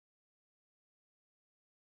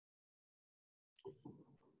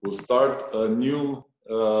we'll start a new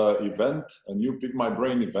event, a new Pick My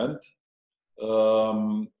Brain event.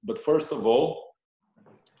 But first of all,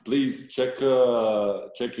 please check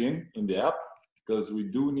in the app, because we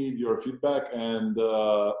do need your feedback. And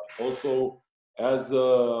also, as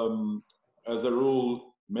a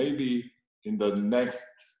rule, maybe in the next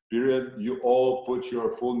period, you all put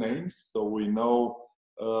your full names so we know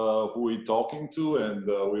who we're talking to, and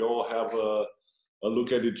we all have a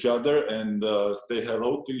look at each other and say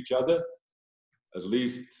hello to each other, at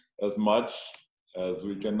least as much as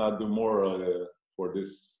we cannot do more for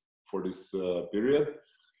this period.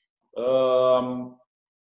 A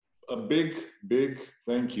big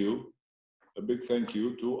thank you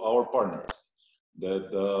to our partners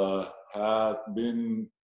that has been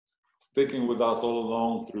sticking with us all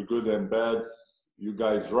along through good and bads. You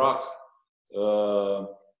guys rock.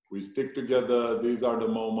 We stick together. These are the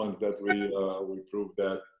moments that we prove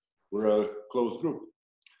that we're a close group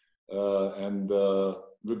and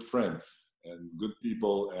good friends and good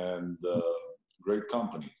people and great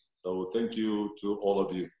companies. So thank you to all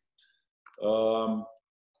of you.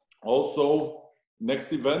 Also,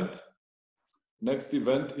 next event,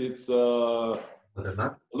 it's a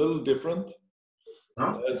little different.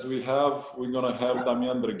 As we're gonna have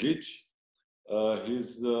Damian Dragic.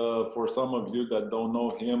 He's, for some of you that don't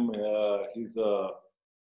know him, he's a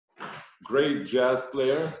great jazz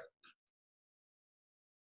player.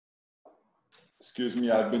 Excuse me,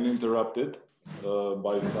 I've been interrupted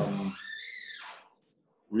by some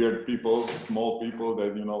weird people, small people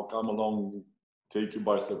that, you know, come along, take you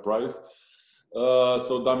by surprise.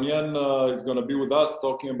 So Damian is going to be with us,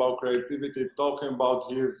 talking about creativity, talking about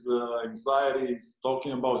his anxieties,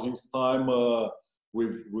 talking about his time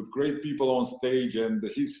with great people on stage and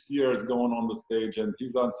his fears going on the stage and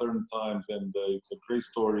his uncertain times. And it's a great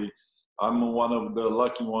story. I'm one of the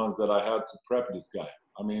lucky ones that I had to prep this guy.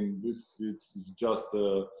 I mean, it's just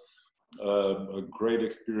a great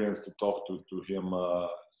experience to talk to him.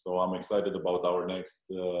 So I'm excited about our next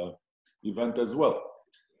event as well.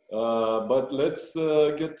 But let's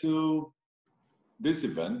get to this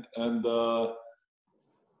event. And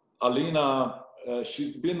Alina,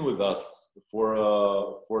 she's been with us for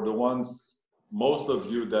the ones, most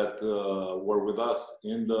of you that were with us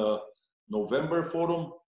in the November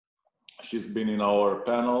forum. She's been in our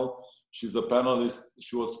panel. She's a panelist.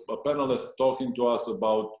 She was a panelist talking to us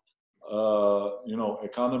about, you know,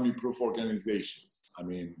 economy-proof organizations. I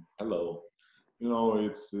mean, hello. You know,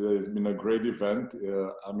 it's been a great event.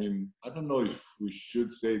 I mean, I don't know if we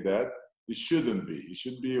should say that. It shouldn't be. It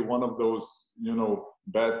should be one of those, you know,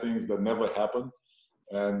 bad things that never happen.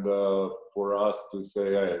 And for us to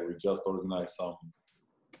say, hey, we just organized some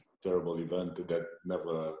terrible event that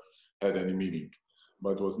never had any meaning.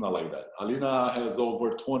 But it was not like that. Alina has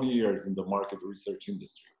over 20 years in the market research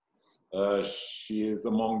industry. She is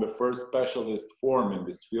among the first specialists formed in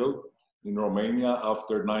this field in Romania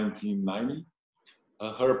after 1990.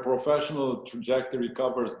 Her professional trajectory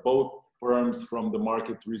covers both firms from the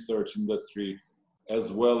market research industry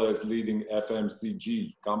as well as leading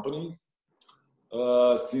FMCG companies.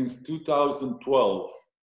 Since 2012,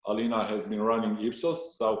 Alina has been running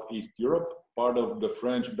IPSOS, Southeast Europe, part of the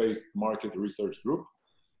French-based market research group,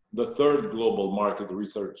 the third global market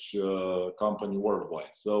research company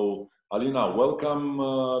worldwide. So, Alina, welcome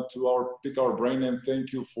to our Pick Our Brain, and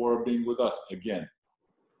thank you for being with us again.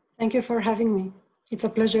 Thank you for having me. It's a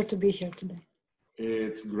pleasure to be here today.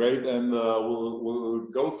 It's great, and we'll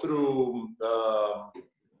go through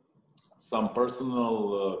some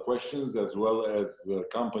personal questions as well as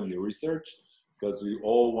company research, because we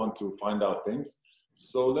all want to find out things.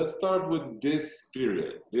 So let's start with this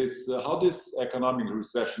period. How this economic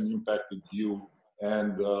recession impacted you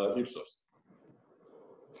and IPSOS?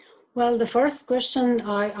 Well, the first question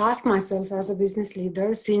I asked myself as a business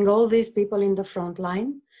leader, seeing all these people in the front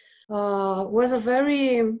line, was a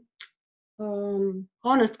very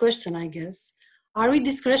honest question, I guess. Are we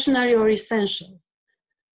discretionary or essential?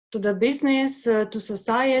 To the business, to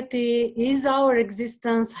society, is our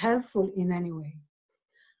existence helpful in any way?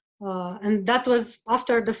 And that was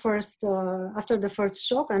after the first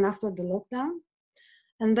shock and after the lockdown.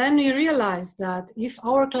 And then we realized that if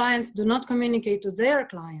our clients do not communicate to their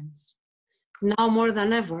clients, now more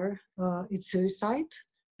than ever, it's suicide.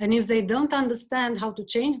 And if they don't understand how to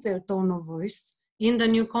change their tone of voice in the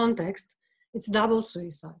new context, it's double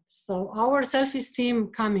suicide. So our self-esteem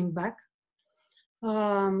coming back.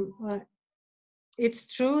 It's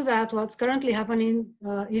true that what's currently happening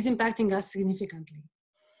is impacting us significantly.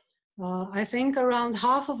 I think around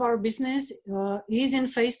half of our business is in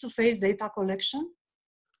face-to-face data collection,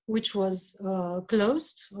 which was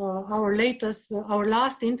closed. Our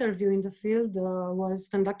last interview in the field was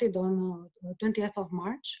conducted on 20th of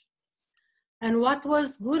March. And what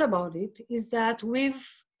was good about it is that we've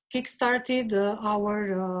kickstarted our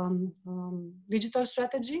digital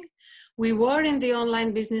strategy. We were in the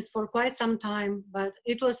online business for quite some time, but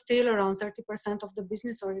it was still around 30% of the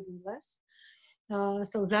business or even less.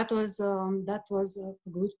 So that was a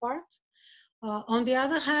good part. On the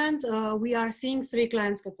other hand, we are seeing three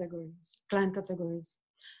client categories.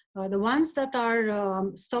 The ones that are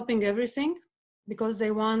stopping everything because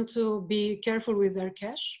they want to be careful with their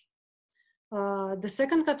cash. The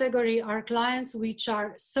second category are clients which are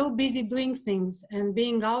so busy doing things and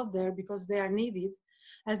being out there because they are needed,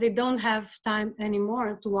 as they don't have time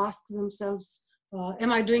anymore to ask themselves,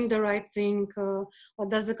 am I doing the right thing? What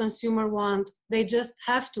does the consumer want? They just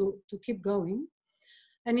have to keep going.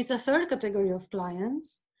 And it's a third category of clients,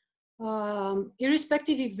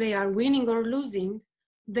 irrespective if they are winning or losing,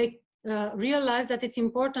 they realize that it's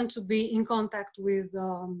important to be in contact with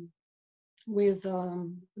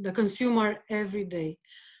the consumer every day.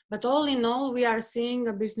 But all in all, we are seeing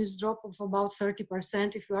a business drop of about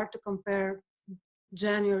 30% if you are to compare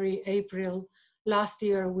January, April last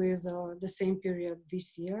year with the same period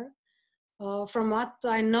this year. From what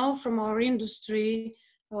I know from our industry,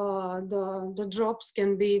 the drops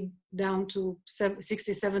can be down to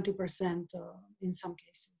 60-70% in some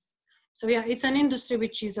cases. So yeah, it's an industry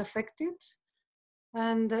which is affected,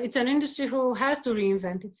 and it's an industry who has to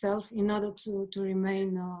reinvent itself in order to remain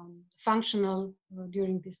functional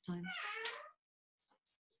during this time.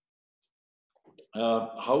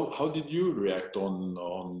 How did you react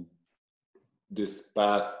on this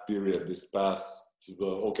past period,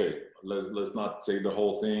 okay, let's not take the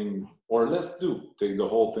whole thing, or let's take the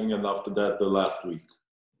whole thing, and after that, the last week.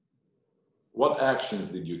 What actions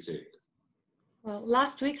did you take? Well,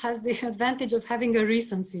 last week has the advantage of having a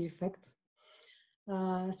recency effect.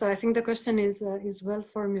 So I think the question is well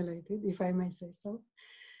formulated, if I may say so.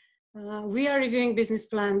 We are reviewing business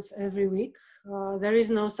plans every week. There is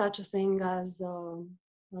no such a thing as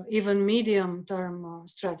even medium-term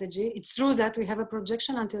strategy. It's true that we have a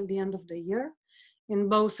projection until the end of the year in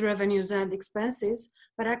both revenues and expenses,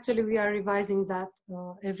 but actually we are revising that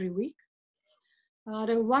every week.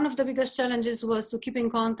 One of the biggest challenges was to keep in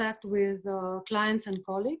contact with clients and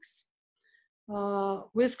colleagues.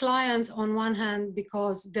 With clients on one hand,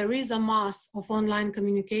 because there is a mass of online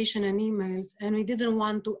communication and emails, and we didn't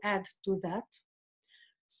want to add to that.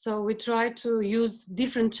 So we try to use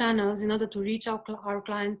different channels in order to reach our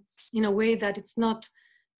clients in a way that it's not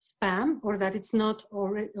spam, or that it's not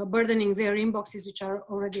burdening their inboxes, which are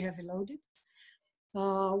already heavy loaded.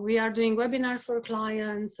 We are doing webinars for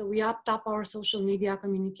clients. So we upped up our social media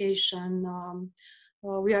communication.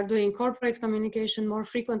 We are doing corporate communication more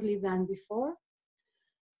frequently than before.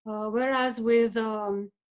 Whereas with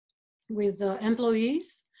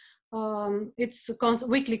employees, it's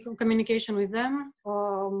weekly communication with them,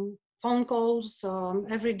 phone calls,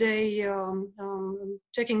 every day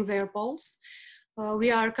checking their pulse.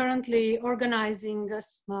 We are currently organizing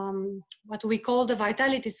what we call the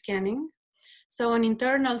vitality scanning. So an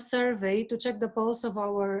internal survey to check the pulse of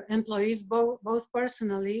our employees, both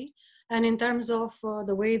personally and in terms of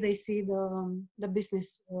the way they see the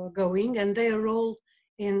business going and their role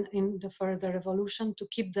in the further evolution to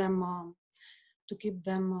keep them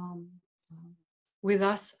with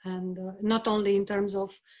us, and not only in terms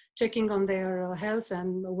of checking on their health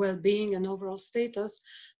and well-being and overall status,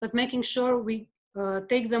 but making sure we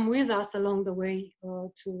take them with us along the way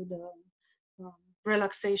to the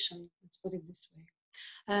relaxation, let's put it this way.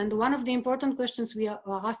 And one of the important questions we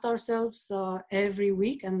asked ourselves every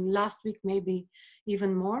week, and last week maybe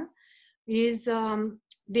even more, is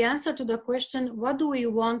the answer to the question, what do we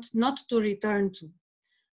want not to return to?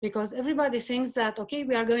 Because everybody thinks that, okay,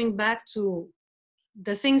 we are going back to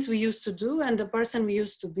the things we used to do and the person we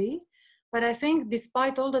used to be. But I think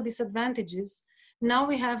despite all the disadvantages, now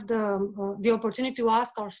we have the opportunity to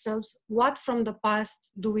ask ourselves, what from the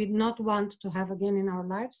past do we not want to have again in our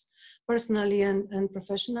lives, personally and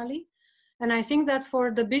professionally? And I think that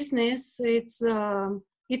for the business, it's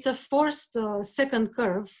a forced second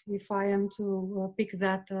curve, if I am to pick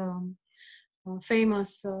that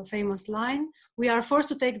famous line. We are forced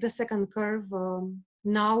to take the second curve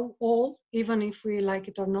now, even if we like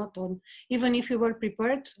it or not, or even if we were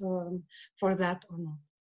prepared for that or not.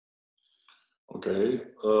 Okay.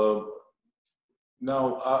 Now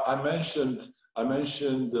I mentioned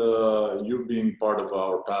you being part of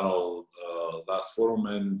our panel last forum,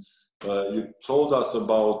 and you told us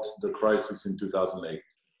about the crisis in 2008.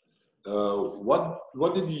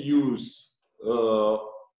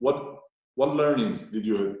 What what learnings did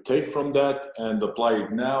you take from that and apply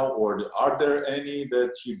it now, or are there any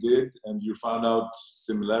that you did and you found out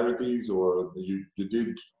similarities, or you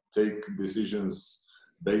did take decisions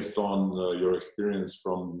based on your experience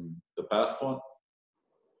from the past one?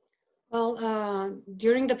 Well,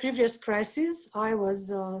 during the previous crisis, I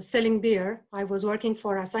was selling beer. I was working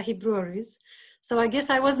for Asahi Breweries. So I guess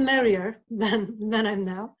I was merrier than I'm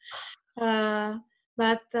now.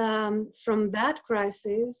 But from that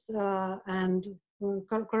crisis and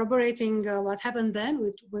corroborating what happened then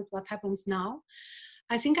with what happens now,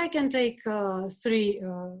 I think I can take three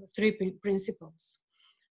principles.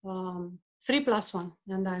 3+1,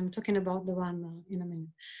 and I'm talking about the one in a minute.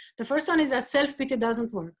 The first one is that self-pity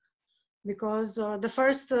doesn't work, because the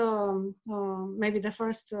first, maybe the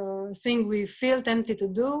first thing we feel tempted to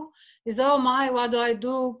do is, oh my, what do I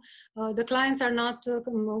do? The clients are not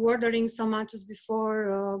ordering so much as before.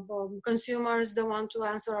 Consumers don't want to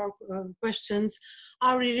answer our questions.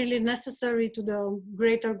 Are we really necessary to the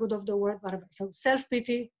greater good of the world? Whatever. So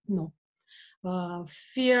self-pity, no.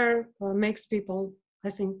 Fear makes people, I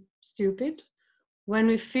think, stupid. When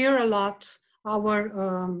we fear a lot, our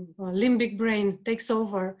limbic brain takes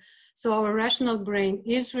over. So our rational brain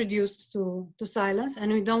is reduced to silence,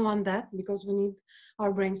 and we don't want that because we need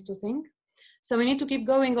our brains to think. So we need to keep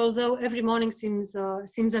going, although every morning seems a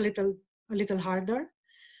little harder.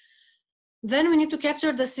 Then we need to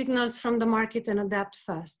capture the signals from the market and adapt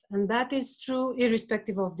fast. And that is true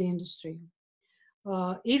irrespective of the industry.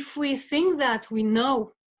 If we think that we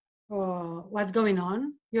know what's going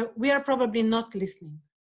on, we are probably not listening.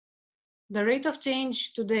 The rate of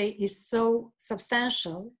change today is so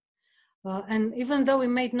substantial, and even though we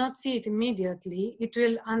may not see it immediately, it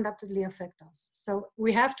will undoubtedly affect us. So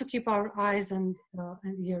we have to keep our eyes and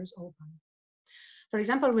ears open. For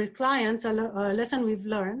example, with clients, a lesson we've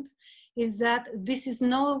learned is that this is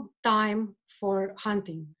no time for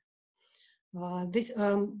hunting.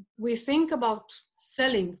 We think about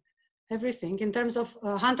selling everything in terms of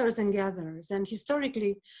hunters and gatherers. And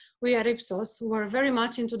historically, we at IPSOS were very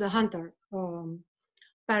much into the hunter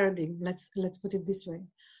paradigm, let's put it this way.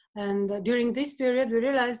 And during this period, we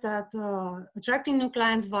realized that attracting new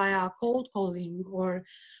clients via cold calling or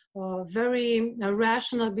very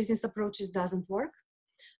rational business approaches doesn't work.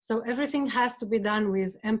 So everything has to be done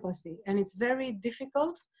with empathy. And it's very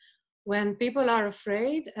difficult when people are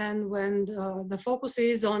afraid and when the focus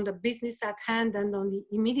is on the business at hand and on the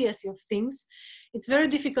immediacy of things. It's very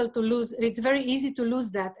difficult to lose. It's very easy to lose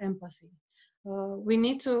that empathy. We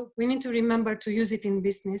need to remember to use it in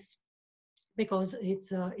business, because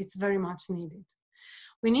it's very much needed.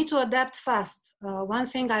 We need to adapt fast. One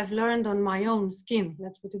thing I've learned on my own skin,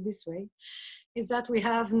 let's put it this way, is that we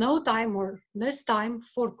have no time or less time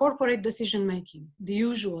for corporate decision making, the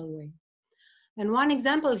usual way. And one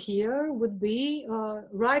example here would be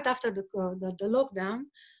right after the lockdown,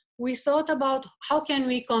 we thought about how can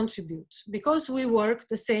we contribute, because we work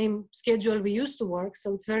the same schedule we used to work.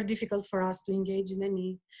 So it's very difficult for us to engage in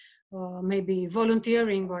any maybe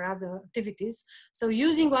volunteering or other activities. So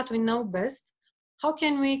using what we know best, how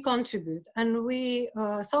can we contribute? And we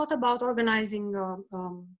thought about organizing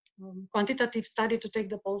quantitative study to take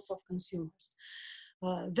the pulse of consumers.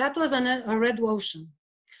 That was a red ocean.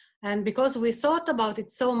 And because we thought about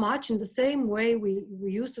it so much in the same way we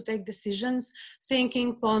used to take decisions,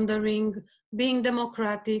 thinking, pondering, being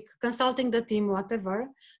democratic, consulting the team, whatever,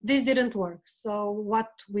 this didn't work. So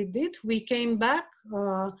what we did, we came back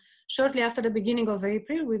shortly after the beginning of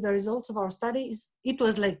April with the results of our study. It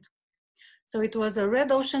was late. So it was a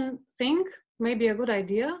red ocean thing, maybe a good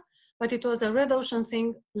idea, but it was a red ocean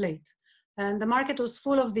thing late. And the market was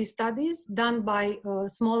full of these studies done by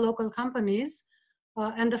small local companies.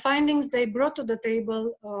 And the findings they brought to the table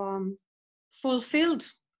fulfilled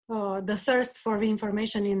the thirst for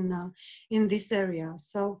information in this area.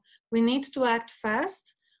 So we need to act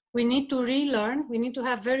fast. We need to relearn. We need to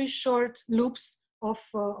have very short loops of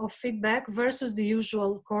feedback versus the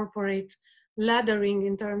usual corporate laddering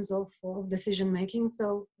in terms of decision making.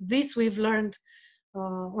 So this we've learned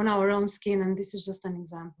on our own skin, and this is just an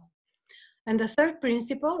example. And the third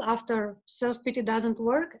principle, after self-pity doesn't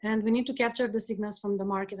work and we need to capture the signals from the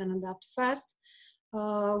market and adapt fast,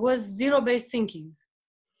 was zero-based thinking.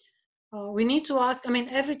 We need to ask,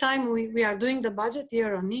 every time we are doing the budget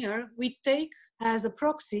year on year, we take as a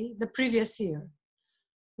proxy the previous year.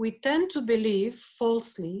 We tend to believe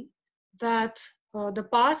falsely that the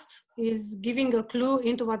past is giving a clue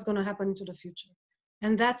into what's going to happen into the future.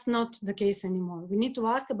 And that's not the case anymore. We need to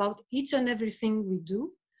ask about each and everything we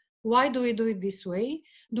do. Why do we do it this way?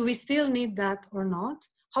 Do we still need that or not?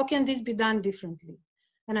 How can this be done differently?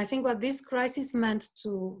 And I think what this crisis meant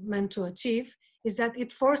to achieve is that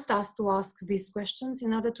it forced us to ask these questions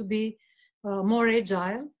in order to be more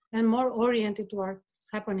agile and more oriented towards what's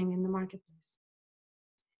happening in the marketplace.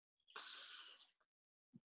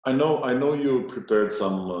 I know you prepared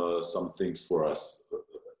some things for us.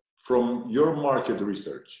 From your market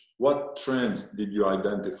research, what trends did you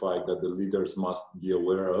identify that the leaders must be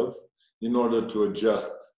aware of in order to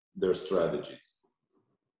adjust their strategies?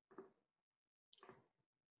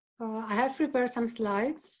 I have prepared some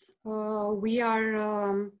slides. We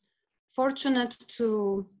are fortunate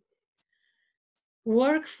to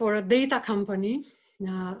work for a data company,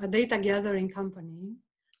 a data gathering company.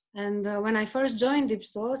 And when I first joined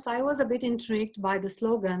IPSOS, I was a bit intrigued by the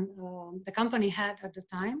slogan the company had at the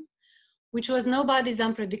time, which was "Nobody's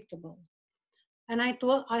unpredictable." And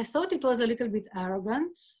I thought it was a little bit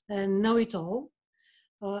arrogant and know-it-all,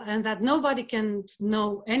 and that nobody can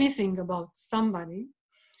know anything about somebody.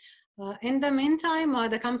 In the meantime,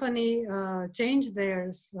 the company changed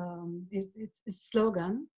its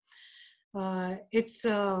slogan. It's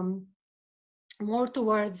more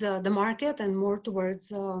towards the market and more towards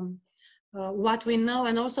what we know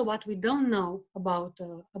and also what we don't know about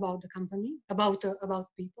the company, about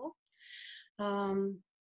people.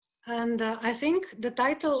 And I think the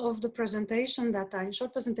title of the presentation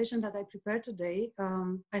short presentation that I prepared today,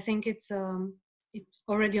 I think it's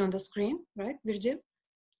already on the screen, right, Virgil?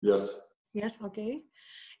 Yes. Yes, okay.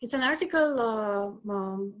 It's an article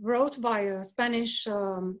wrote by a Spanish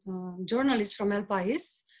journalist from El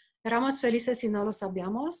País. Éramos felices y no lo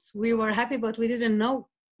sabíamos. We were happy, but we didn't know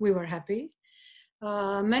we were happy.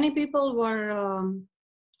 Many people were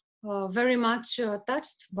very much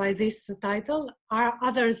touched by this title,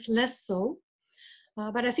 others less so.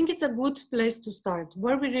 But I think it's a good place to start.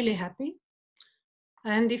 Were we really happy?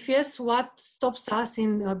 And if yes, what stops us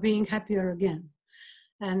in being happier again?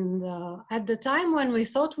 And at the time when we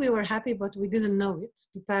thought we were happy, but we didn't know it,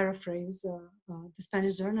 to paraphrase the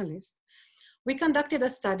Spanish journalist, we conducted a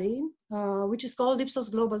study which is called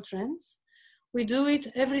IPSOS Global Trends. We do it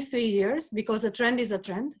every 3 years because a trend is a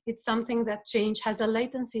trend. It's something that has a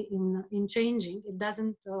latency in changing. It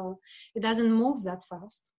doesn't move that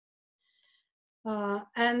fast.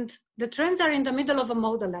 And the trends are in the middle of a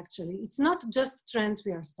model, actually. It's not just trends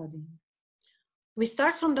we are studying. We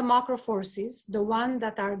start from the macro forces, the ones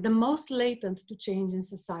that are the most latent to change in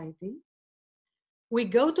society. We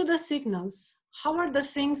go to the signals. How are the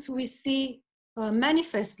things we see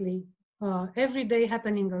manifestly every day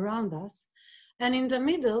happening around us? And in the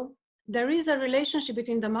middle, there is a relationship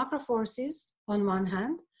between the macro forces on one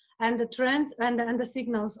hand and the trends and the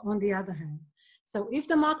signals on the other hand. So if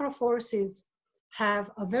the macro forces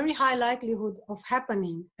have a very high likelihood of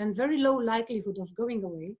happening and very low likelihood of going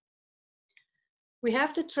away, we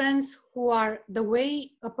have the trends who are the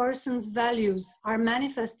way a person's values are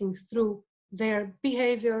manifesting through their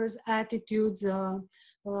behaviors, attitudes,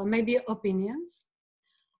 maybe opinions.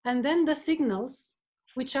 And then the signals,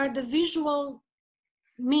 which are the visual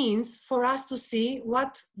means for us to see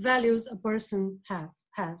what values a person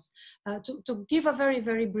has. To give a very,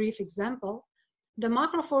 very brief example, the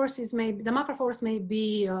macro force may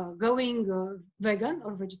be going vegan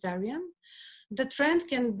or vegetarian. The trend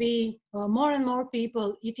can be more and more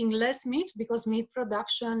people eating less meat because meat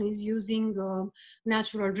production is using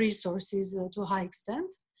natural resources to a high extent.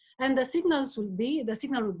 And the signal will be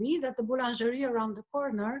that the boulangerie around the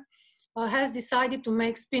corner has decided to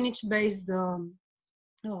make spinach-based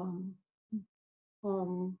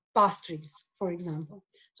pastries, for example.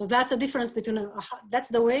 So that's a difference between, that's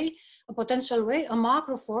the way, a potential way, a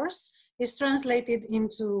macro force is translated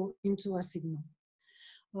into a signal.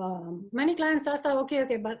 Many clients ask,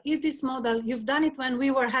 okay, but is this model, you've done it when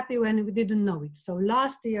we were happy when we didn't know it. So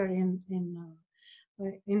last year in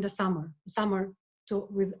the summer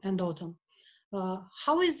and autumn.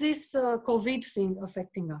 How is this COVID thing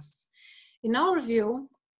affecting us? In our view,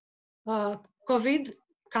 COVID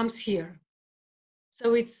comes here.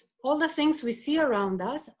 So it's all the things we see around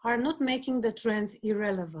us are not making the trends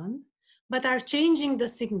irrelevant, but are changing the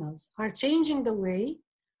signals, are changing the way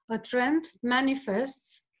a trend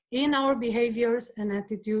manifests in our behaviors and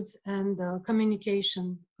attitudes and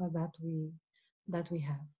communication that we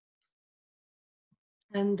have.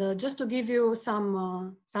 And just to give you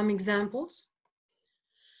some examples,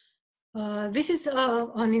 this is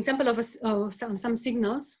an example of some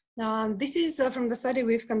signals. This is from the study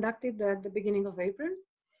we've conducted at the beginning of April.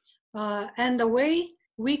 And the way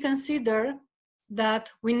we consider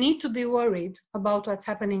that we need to be worried about what's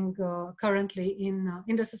happening currently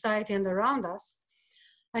in the society and around us.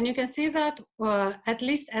 And you can see that at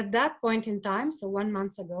least at that point in time, so 1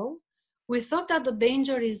 month ago, we thought that the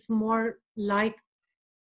danger is more like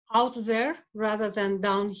out there rather than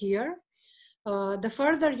down here. The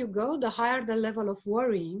further you go, the higher the level of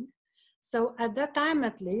worrying. So at that time,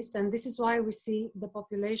 at least, and this is why we see the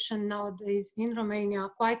population nowadays in Romania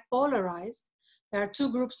quite polarized. There are two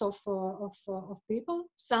groups of people.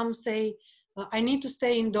 Some say, I need to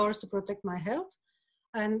stay indoors to protect my health.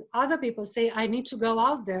 And other people say, I need to go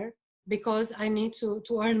out there because I need to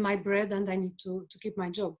earn my bread and I need to keep my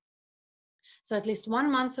job. So at least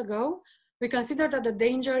 1 month ago, we considered that the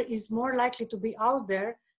danger is more likely to be out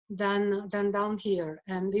there than down here.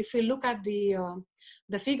 And if we look at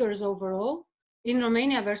the figures overall, in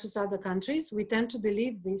Romania versus other countries, we tend to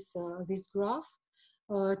believe this graph.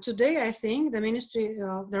 Today, I think the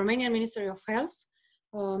Romanian Ministry of Health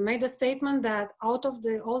made a statement that out of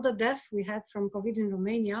all the deaths we had from COVID in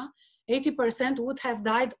Romania, 80% would have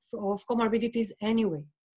died of comorbidities anyway.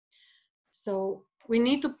 So we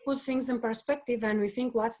need to put things in perspective and we think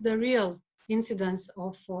what's the real incidence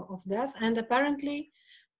of death. And apparently,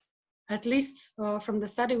 at least from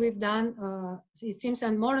the study we've done, it seems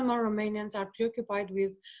that more and more Romanians are preoccupied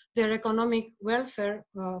with their economic welfare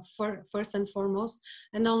first and foremost,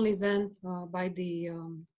 and only then by the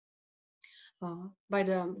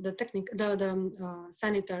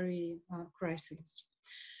sanitary crisis.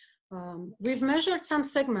 We've measured some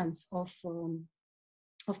segments of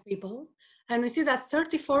people, and we see that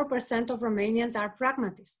 34% of Romanians are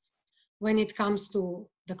pragmatists when it comes to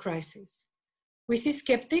the crisis. We see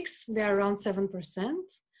skeptics, they're around 7%.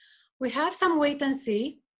 We have some wait and see.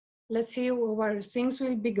 Let's see where things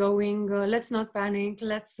will be going. Let's not panic.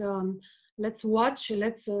 Let's watch.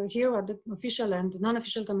 Let's hear what the official and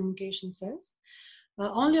non-official communication says.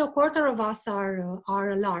 Only a quarter of us are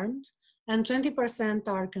alarmed, and 20%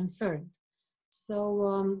 are concerned.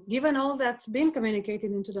 So given all that's been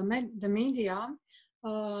communicated into the media,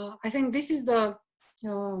 I think this is the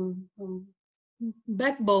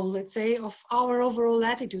backbone, let's say, of our overall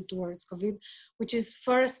attitude towards COVID, which is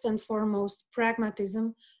first and foremost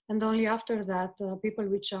pragmatism, and only after that, people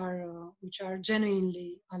which are genuinely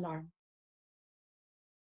alarmed.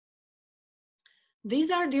 These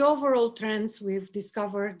are the overall trends we've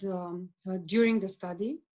discovered during the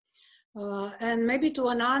study. And maybe to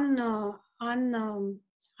an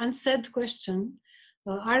unsaid question,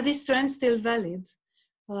 are these trends still valid?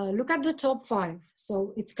 Look at the top 5.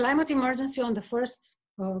 So it's climate emergency on the first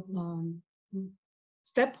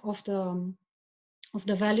step of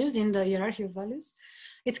the values in the hierarchy of values.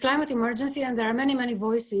 It's climate emergency, and there are many, many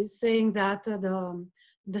voices saying that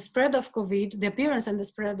the spread of COVID, the appearance and the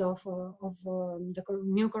spread of the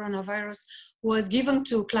new coronavirus was given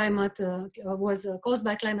to climate, was caused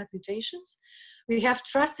by climate mutations. We have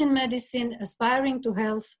trust in medicine, aspiring to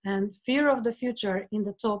health, and fear of the future in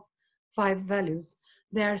the top 5 values.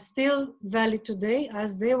 They are still valid today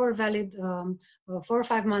as they were valid 4 or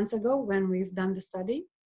 5 months ago when we've done the study.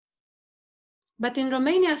 But in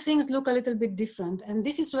Romania, things look a little bit different. And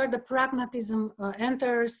this is where the pragmatism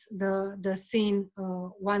enters the scene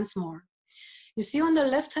once more. You see on the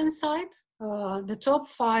left-hand side, the top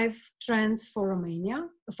 5 trends for Romania,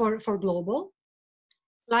 for global.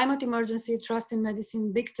 Climate emergency, trust in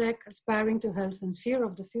medicine, big tech, aspiring to health, and fear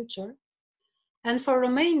of the future. And for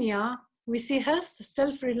Romania, we see health,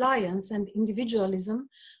 self-reliance, and individualism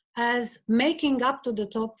as making up to the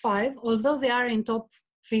top 5, although they are in top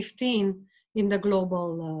 15 in the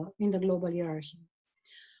global hierarchy.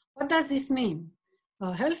 What does this mean?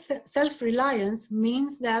 Health, self-reliance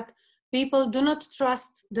means that people do not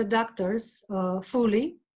trust the doctors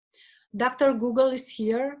fully. Dr. Google is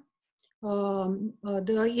here.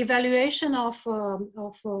 The evaluation of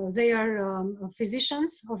their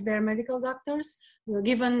physicians, of their medical doctors,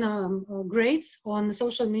 given grades on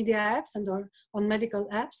social media apps and or on medical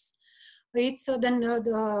apps. It's then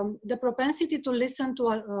the propensity to listen to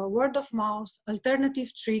word of mouth, alternative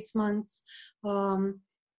treatments,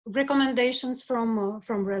 recommendations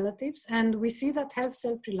from relatives, and we see that health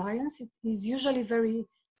self-reliance is usually very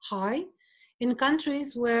high in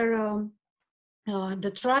countries where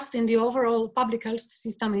the trust in the overall public health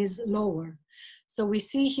system is lower. So we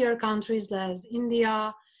see here countries as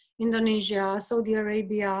India, Indonesia, Saudi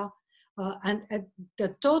Arabia, and at the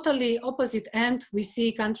totally opposite end, we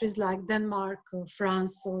see countries like Denmark,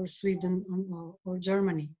 France, or Sweden, or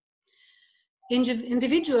Germany.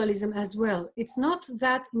 Individualism as well. It's not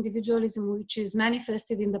that individualism which is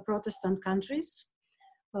manifested in the Protestant countries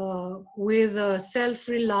with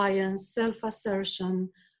self-reliance, self-assertion,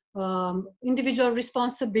 individual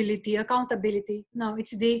responsibility, accountability. No,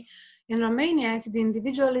 in Romania, it's the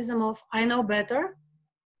individualism of I know better,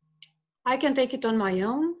 I can take it on my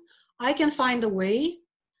own, I can find a way,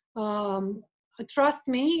 Trust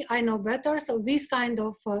me, I know better. So these kind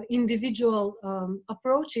of individual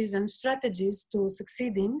approaches and strategies to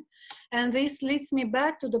succeeding, and this leads me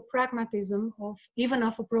back to the pragmatism of even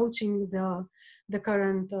of approaching the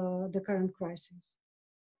current crisis.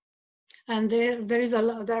 And there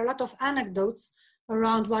are a lot of anecdotes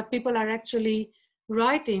around what people are actually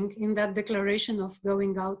writing in that declaration of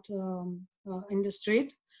going out in the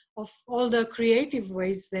street, of all the creative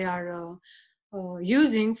ways they are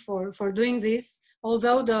using for doing this,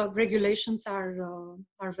 although the regulations are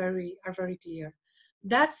very clear.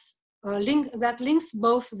 That links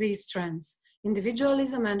both these trends: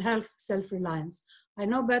 individualism and health self-reliance. I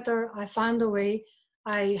know better. I found a way.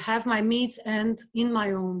 I have my means and in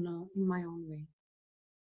my own way.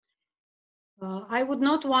 I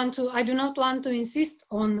do not want to insist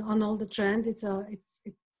on all the trends. It's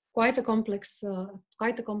quite a complex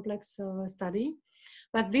study,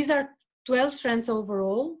 but these are 12 trends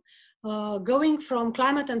overall, going from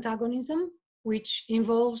climate antagonism, which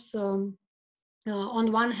involves, on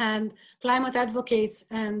one hand, climate advocates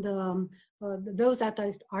and those that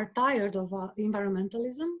are tired of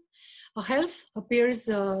environmentalism. Health appears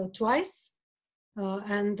twice,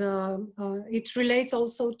 and it relates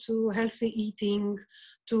also to healthy eating,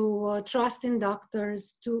 to trust in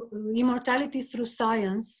doctors, to immortality through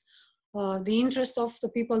science, the interest of the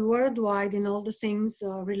people worldwide in all the things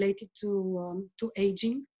related to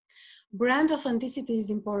aging. Brand authenticity is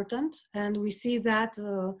important, and we see that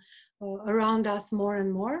around us more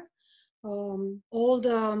and more. All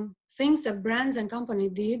the things that brands and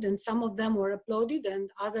companies did, and some of them were applauded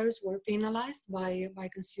and others were penalized by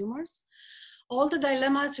consumers. All the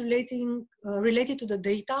dilemmas related to the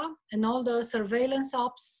data and all the surveillance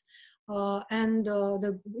apps and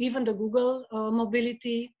even the Google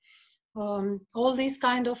mobility, all these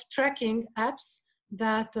kind of tracking apps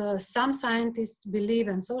that some scientists believe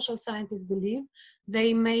and social scientists believe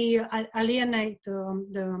they may alienate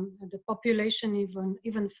the population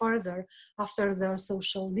even further after the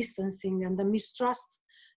social distancing and the mistrust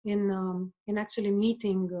in actually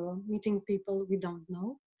meeting people we don't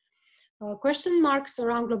know. Question marks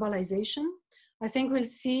around globalization. I think we'll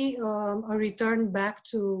see a return back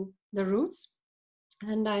to the roots.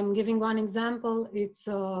 And I'm giving one example. It's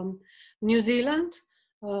New Zealand.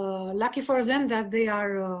 Lucky for them that they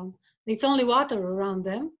are, it's only water around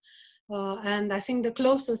them. And I think the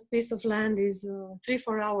closest piece of land is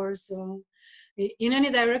 3-4 hours in any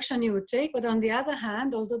direction you would take. But on the other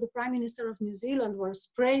hand, although the Prime Minister of New Zealand was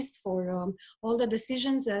praised for all the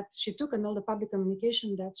decisions that she took and all the public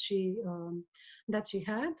communication that she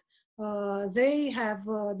had, they have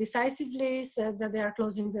decisively said that they are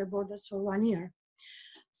closing their borders for 1 year.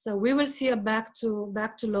 So we will see a back to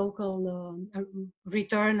local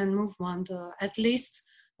return and movement, at least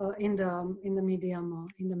in the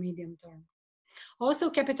medium term. Also,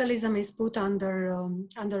 capitalism is put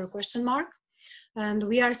under a question mark, and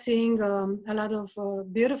we are seeing a lot of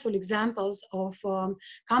beautiful examples of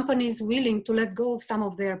companies willing to let go of some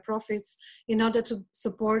of their profits in order to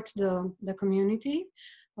support the community.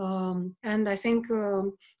 And I think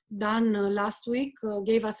Dan last week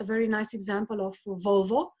gave us a very nice example of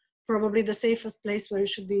Volvo, probably the safest place where you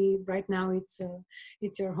should be right now.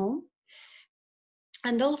 It's your home.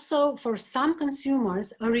 And also for some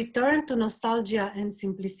consumers, a return to nostalgia and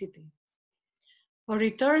simplicity. A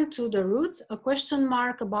return to the roots, a question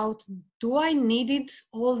mark about, do I need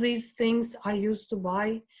all these things I used to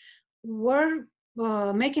buy? Were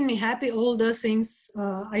making me happy all the things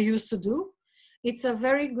I used to do? It's a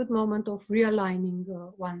very good moment of realigning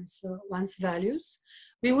one's values.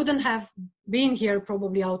 We wouldn't have been here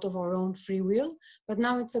probably out of our own free will, but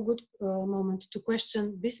now it's a good moment to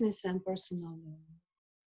question business and personal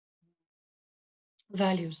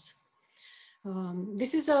values.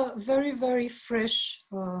 This is a very, very fresh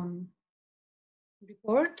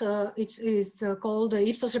report. It is called the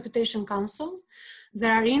IPSOS Reputation Council.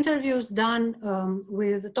 There are interviews done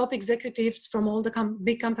with top executives from all the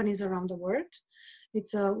big companies around the world.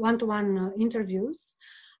 It's one-to-one interviews.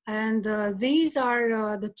 And these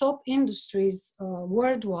are the top industries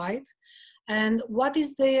worldwide. And what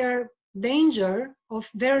is their danger of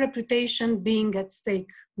their reputation being at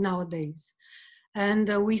stake nowadays? And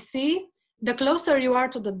we see the closer you are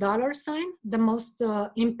to the dollar sign, the most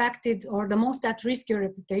impacted or the most at risk your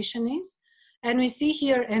reputation is. And we see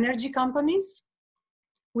here energy companies,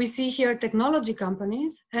 we see here technology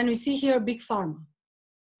companies, and we see here big pharma.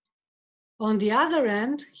 On the other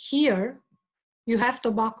end, here, you have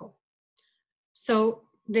tobacco. So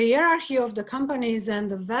the hierarchy of the companies and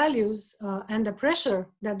the values and the pressure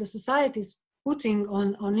that the society is putting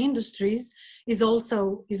on industries is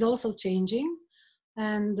also changing.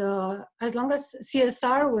 And as long as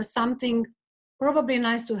CSR was something probably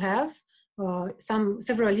nice to have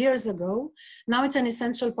several years ago, now it's an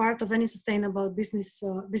essential part of any sustainable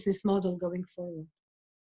business model going forward.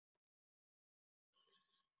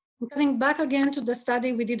 Coming back again to the study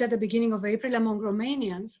we did at the beginning of April among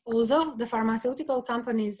Romanians, although the pharmaceutical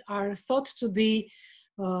companies are thought to be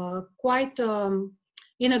quite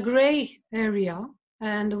in a gray area,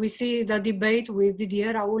 and we see the debate with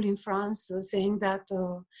Didier Raoul in France saying that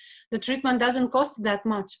the treatment doesn't cost that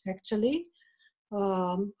much actually,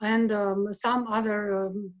 and some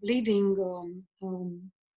other leading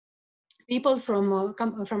people from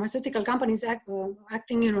pharmaceutical companies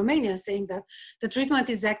acting in Romania saying that the treatment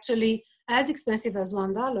is actually as expensive as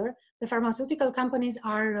 $1, the pharmaceutical companies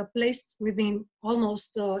are placed within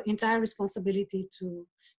almost entire responsibility to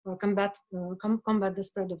combat the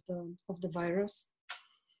spread of the virus.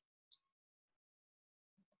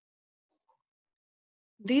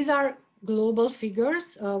 These are global figures.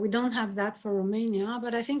 We don't have that for Romania,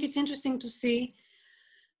 but I think it's interesting to see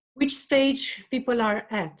which stage people are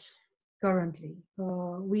at currently.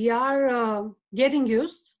 We are getting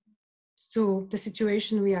used to the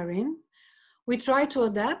situation we are in. We try to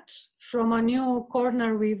adapt from a new corner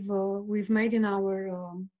we've made in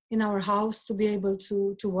our house to be able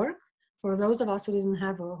to work, for those of us who didn't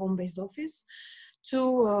have a home-based office,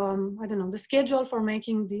 to I don't know, the schedule for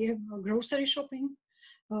making the grocery shopping,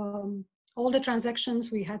 all the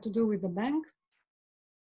transactions we had to do with the bank,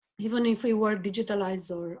 even if we were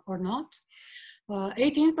digitalized or not.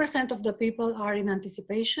 18% of the people are in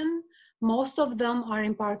anticipation. Most of them are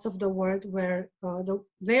in parts of the world where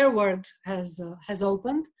their world has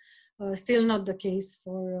opened. Still not the case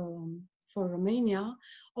for Romania.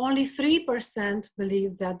 Only 3%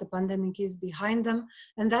 believe that the pandemic is behind them,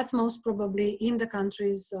 and that's most probably in the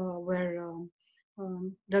countries where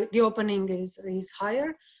the opening is higher.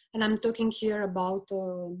 And I'm talking here about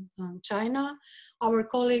China. Our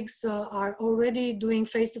colleagues are already doing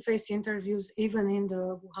face-to-face interviews even in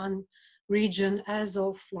the Wuhan region as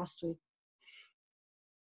of last week.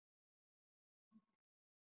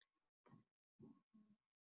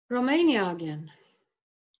 Romania again.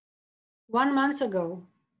 1 month ago,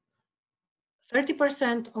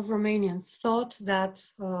 30% of Romanians thought that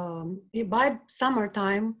by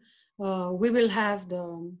summertime, we will have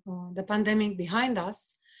the pandemic behind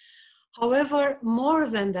us. However, more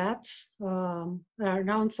than that,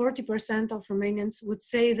 around 40% of Romanians would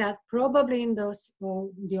say that probably in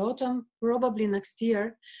the autumn, probably next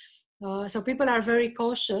year. So people are very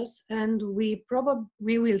cautious, and we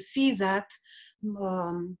will see that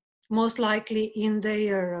most likely in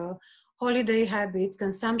their holiday habits,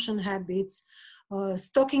 consumption habits,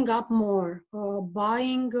 stocking up more,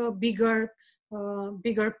 buying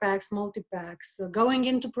bigger packs, multi-packs, going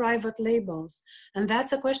into private labels. And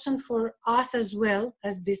that's a question for us as well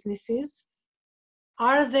as businesses.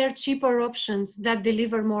 Are there cheaper options that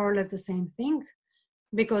deliver more or less the same thing?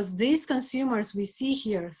 Because these consumers we see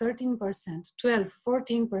here, 13%, 12%,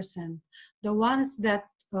 14%, the ones that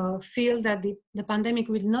feel that the pandemic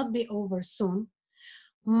will not be over soon,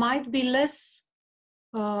 might be less,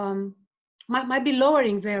 might be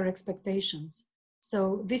lowering their expectations.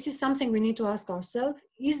 So this is something we need to ask ourselves.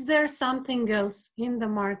 Is there something else in the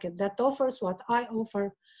market that offers what I offer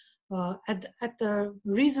at a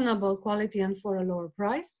reasonable quality and for a lower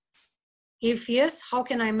price? If yes, how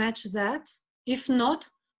can I match that? If not,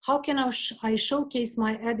 how can I showcase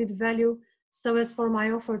my added value so as for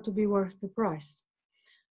my offer to be worth the price?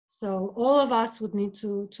 So all of us would need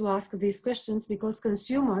to ask these questions, because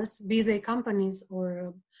consumers, be they companies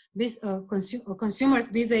or consumers,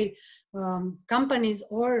 be they companies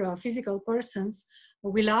or physical persons,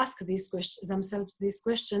 will ask themselves this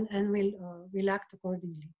question and will act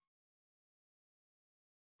accordingly.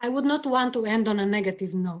 I would not want to end on a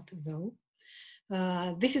negative note, though.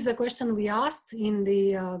 This is a question we asked in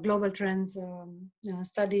the Global Trends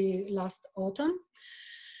study last autumn.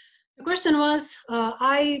 The question was,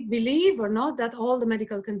 I believe or not that all the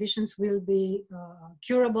medical conditions will be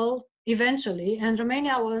curable eventually, and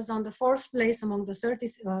Romania was on the 4th place among the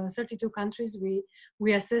 32 countries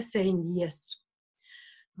we assessed, saying yes.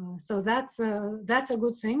 So that's a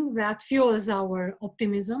good thing. That fuels our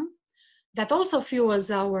optimism. That also fuels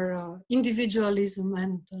our individualism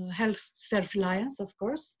and health self-reliance, of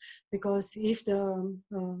course, because if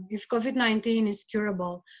COVID-19 is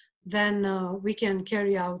curable, then we can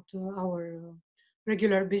carry out our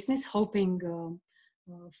regular business, hoping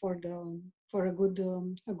for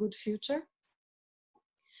a good future.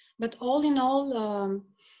 But all in all,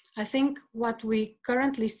 I think what we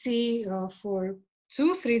currently see for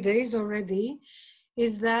 2-3 days already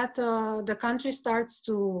is that the country starts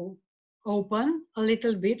to open a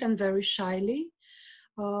little bit and very shyly,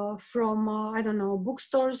 from I don't know,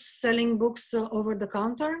 bookstores selling books over the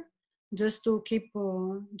counter just to keep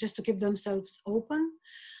themselves open,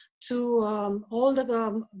 to all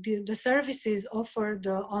the services offered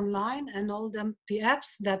online, and all the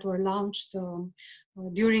apps that were launched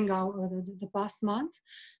during the past month.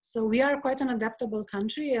 So we are quite an adaptable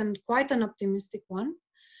country and quite an optimistic one.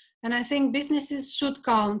 And I think businesses should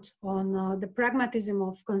count on the pragmatism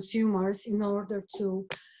of consumers in order to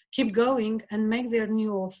keep going and make their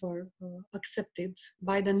new offer accepted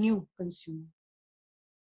by the new consumer.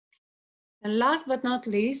 And last but not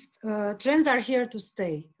least, trends are here to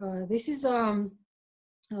stay. This is a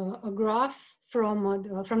graph from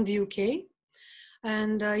the UK.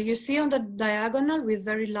 And you see on the diagonal with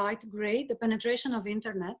very light gray, the penetration of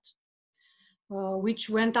internet, which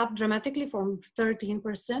went up dramatically from 13%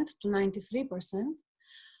 to 93%.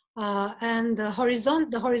 And the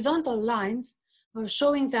horizontal lines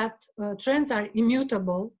showing that trends are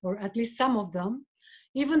immutable, or at least some of them.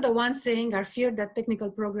 Even the ones saying our fear that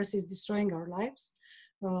technical progress is destroying our lives.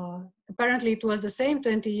 Apparently it was the same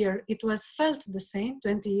 20 years, it was felt the same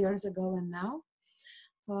 20 years ago and now.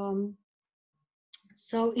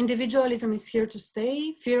 So individualism is here to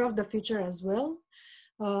stay, fear of the future as well,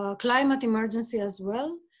 climate emergency as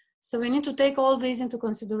well. So we need to take all these into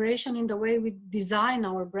consideration in the way we design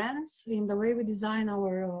our brands, in the way we design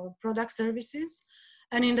our product services,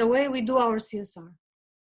 and in the way we do our CSR.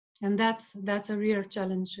 And that's a real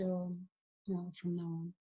challenge from now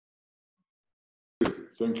on.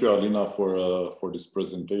 Thank you, Alina, for this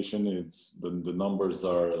presentation. The numbers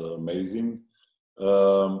are amazing.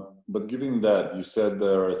 But given that, you said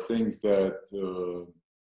there are things that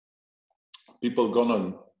people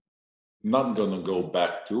not gonna go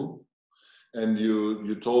back to, and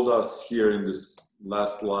you told us here in this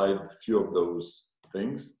last slide a few of those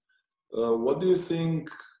things. What do you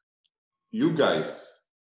think you guys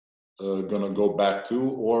gonna go back to,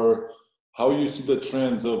 or how you see the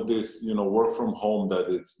trends of this, work from home that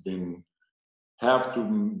it's been have to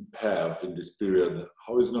have in this period?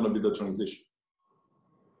 How is going to be the transition?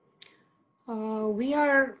 We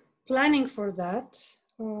are planning for that.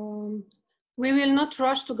 We will not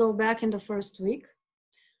rush to go back in the first week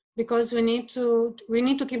because we need to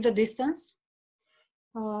keep the distance.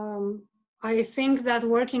 I think that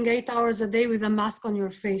working 8 hours a day with a mask on your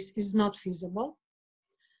face is not feasible.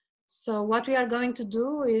 So what we are going to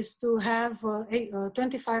do is to have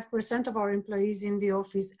 25% of our employees in the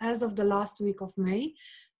office as of the last week of May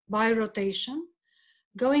by rotation.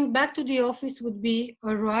 Going back to the office would be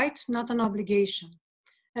a right, not an obligation.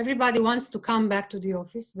 Everybody wants to come back to the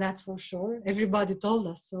office, that's for sure. Everybody told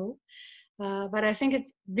us so. But I think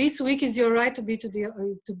this week is your right to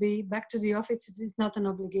be back to the office. It's not an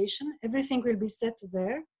obligation. Everything will be set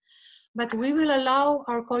there. But we will allow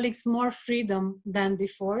our colleagues more freedom than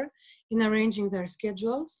before in arranging their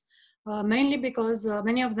schedules, mainly because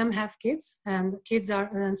many of them have kids, and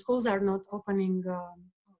schools are not opening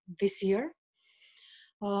this year.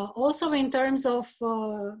 Also, in terms of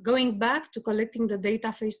going back to collecting the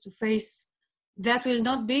data face-to-face, that will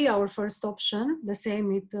not be our first option, the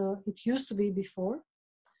same it used to be before.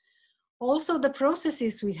 Also, the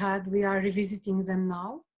processes we are revisiting them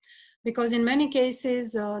now. Because in many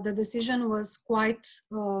cases, the decision was quite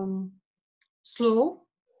slow,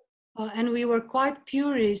 and we were quite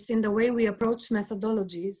purist in the way we approached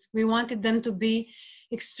methodologies. We wanted them to be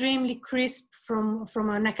extremely crisp from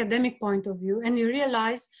an academic point of view. And you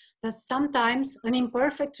realize that sometimes an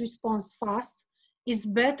imperfect response fast is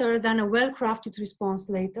better than a well-crafted response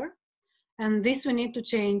later. And this we need to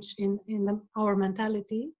change in our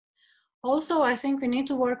mentality. Also, I think we need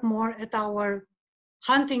to work more at our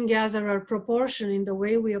hunting-gatherer proportion in the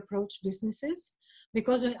way we approach businesses,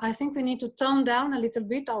 because I think we need to tone down a little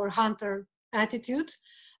bit our hunter attitude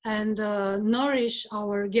and nourish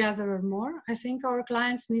our gatherer more. I think our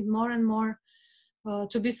clients need more and more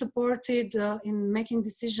to be supported in making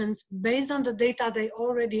decisions based on the data they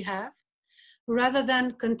already have, rather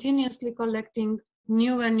than continuously collecting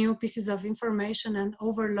new and new pieces of information and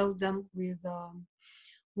overload them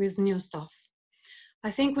with new stuff. I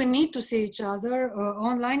think we need to see each other.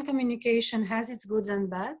 Online communication has its goods and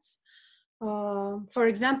bads. For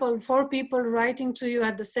example, 4 people writing to you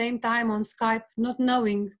at the same time on Skype, not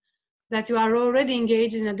knowing that you are already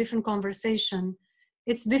engaged in a different conversation,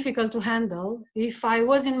 it's difficult to handle. If I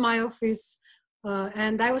was in my office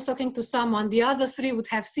and I was talking to someone, the other 3 would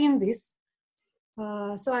have seen this.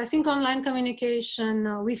 So I think online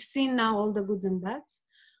communication, we've seen now all the goods and bads.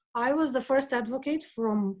 I was the first advocate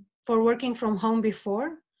for working from home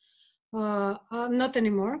before. Not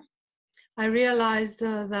anymore. I realized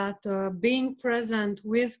that being present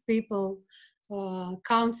with people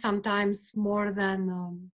counts sometimes more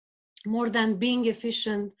than being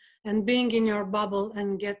efficient and being in your bubble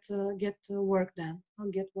and get work done.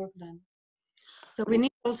 So we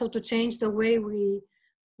need also to change the way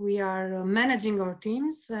we are managing our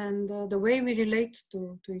teams and the way we relate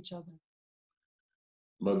to each other.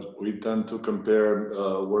 But we tend to compare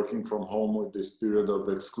working from home with this period of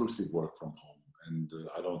exclusive work from home. And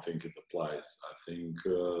I don't think it applies. I think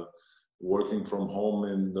working from home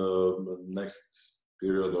in the next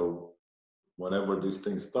period or whenever this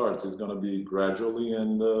thing starts is going to be gradually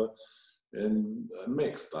and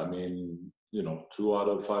mixed. I mean, 2 out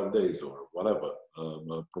of 5 days or whatever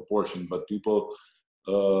proportion. But people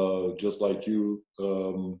just like you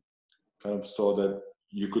kind of saw that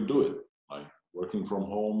you could do it. Like working from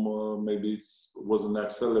home, maybe it was an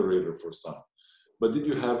accelerator for some. But did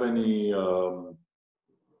you have any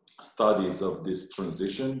studies of this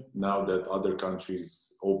transition now that other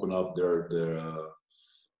countries open up their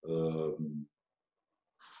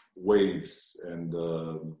waves and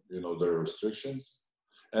their restrictions?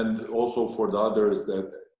 And also for the others that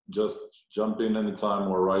just jump in anytime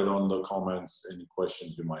or write on the comments any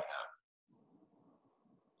questions you might have.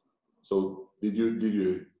 So did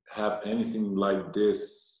you have anything like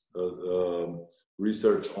this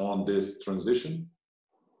research on this transition?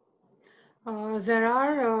 There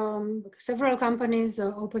are several companies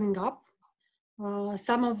opening up,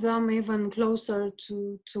 some of them even closer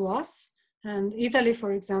to us. And Italy,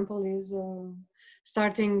 for example, is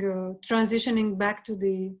starting transitioning back to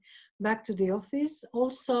the office.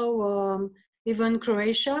 Also, even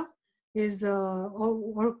Croatia is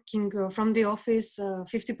working from the office.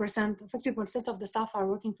 50% of the staff are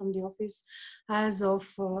working from the office as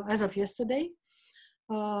of yesterday.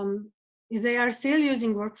 They are still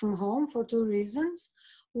using work from home for 2 reasons.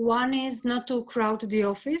 One is not to crowd the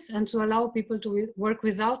office and to allow people to work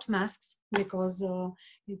without masks, because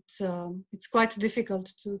it's quite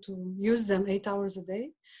difficult to use them 8 hours a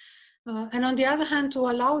day. And on the other hand, to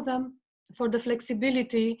allow them for the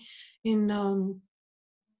flexibility in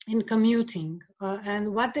commuting.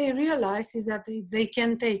 And what they realize is that they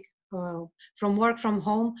can take from work from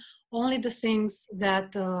home only the things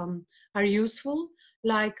that are useful.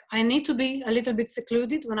 Like I need to be a little bit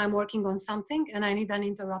secluded when I'm working on something and I need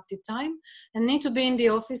uninterrupted time, and need to be in the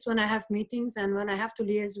office when I have meetings and when I have to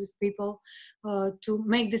liaise with people to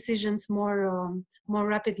make decisions more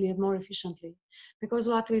rapidly and more efficiently. Because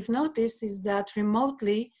what we've noticed is that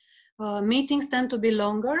remotely meetings tend to be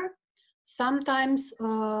longer, sometimes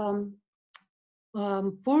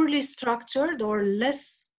poorly structured or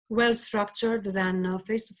less well structured than a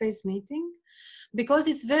face-to-face meeting, because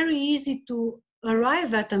it's very easy to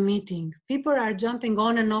arrive at a meeting. People are jumping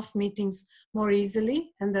on and off meetings more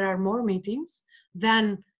easily, and there are more meetings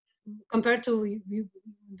than compared to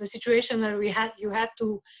the situation where you had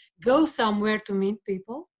to go somewhere to meet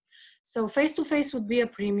people. So face-to-face would be a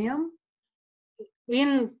premium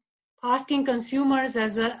in asking consumers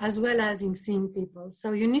as well as in seeing people.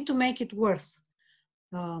 So you need to make it worth.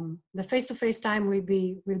 The face-to-face time will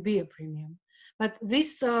be a premium. But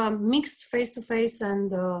this mixed face-to-face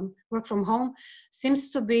and work from home seems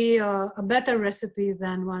to be a better recipe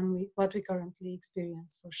than what we currently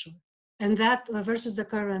experience, for sure. And that versus the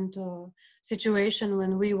current situation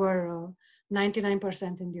when we were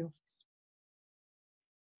 99% in the office.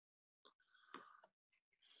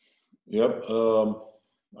 Yep.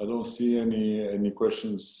 I don't see any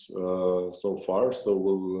questions so far,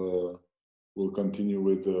 so we'll continue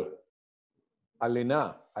with the.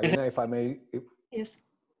 Alina, if I may. Yes.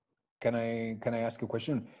 Can I ask you a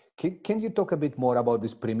question? Can you talk a bit more about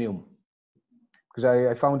this premium? Because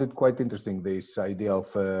I found it quite interesting, this idea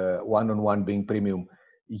of one-on-one being premium.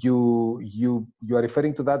 You are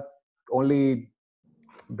referring to that only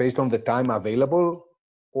based on the time available,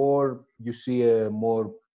 or you see a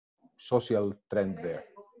more social trend there?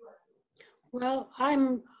 Well,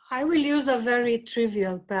 I will use a very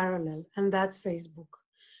trivial parallel, and that's Facebook.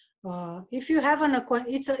 If you have an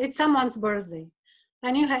acquaintance, it's someone's birthday,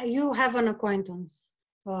 and you have an acquaintance.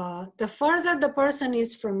 The further the person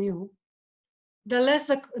is from you, the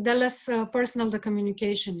less personal the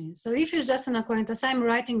communication is. So if it's just an acquaintance, I'm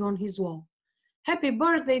writing on his wall, "Happy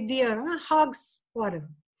birthday, dear," hugs, whatever.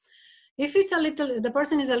 If it's the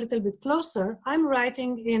person is a little bit closer, I'm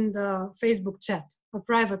writing in the Facebook chat, a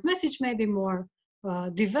private message, maybe more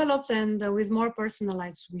developed and with more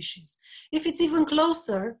personalized wishes. If it's even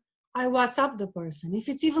closer, I WhatsApp the person. If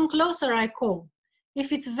it's even closer, I call.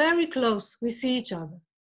 If it's very close, we see each other.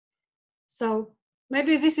 So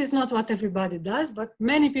maybe this is not what everybody does, but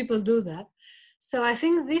many people do that. So I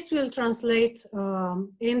think this will translate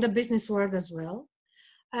in the business world as well.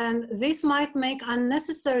 And this might make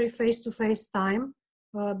unnecessary face-to-face time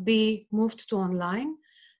be moved to online.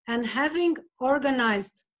 And having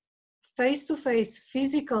organized face-to-face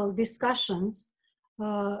physical discussions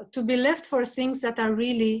to be left for things that are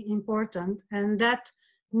really important and that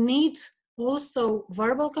need also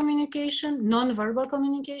verbal communication, non-verbal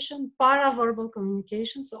communication, para-verbal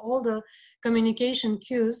communication, so all the communication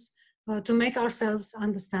cues to make ourselves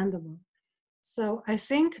understandable. So I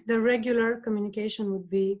think the regular communication would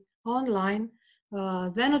be online,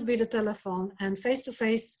 then would be the telephone, and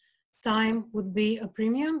face-to-face time would be a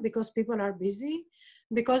premium because people are busy,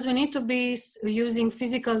 because we need to be using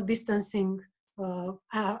physical distancing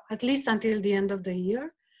at least until the end of the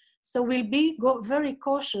year. So we'll be very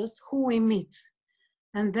cautious who we meet.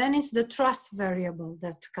 And then it's the trust variable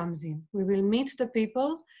that comes in. We will meet the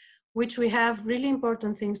people which we have really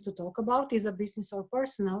important things to talk about, either business or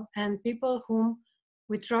personal, and people whom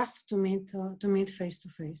we trust to meet face to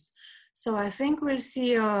face. So I think we'll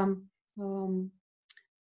see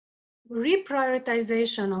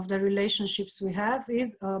reprioritization of the relationships we have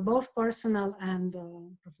with both personal and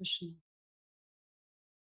professional.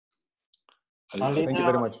 Alina, thank you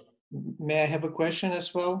very much. May I have a question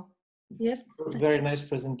as well? Yes. Very nice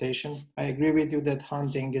presentation. I agree with you that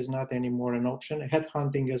hunting is not anymore an option.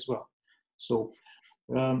 Headhunting as well. So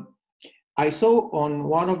I saw on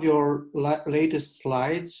one of your latest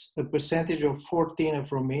slides a percentage of 14 of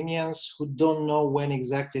Romanians who don't know when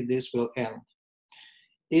exactly this will end.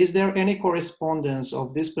 Is there any correspondence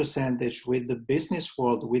of this percentage with the business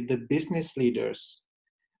world, with the business leaders,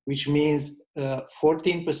 which means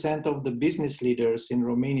 14% of the business leaders in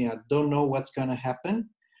Romania don't know what's going to happen?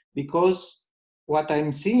 Because what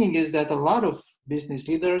I'm seeing is that a lot of business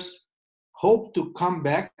leaders hope to come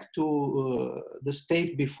back to the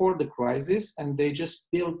state before the crisis, and they just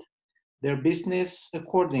build their business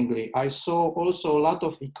accordingly. I saw also a lot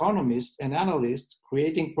of economists and analysts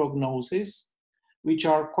creating prognoses which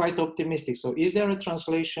are quite optimistic. So is there a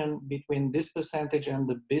translation between this percentage and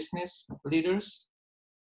the business leaders?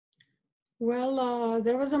 Well,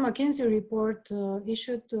 there was a McKinsey report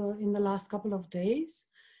issued in the last couple of days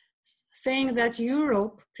saying that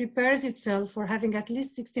Europe prepares itself for having at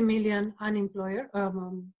least 60 million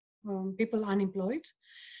people unemployed.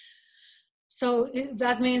 So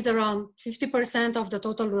that means around 50% of the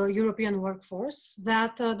total European workforce.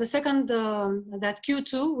 That that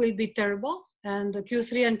Q2 will be terrible, and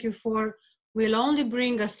Q3 and Q4 will only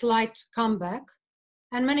bring a slight comeback,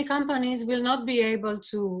 and many companies will not be able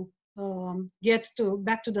to get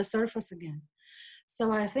back to the surface again.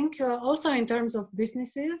 So I think also in terms of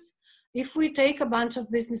businesses, if we take a bunch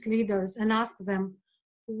of business leaders and ask them,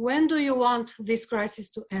 when do you want this crisis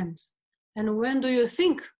to end? And when do you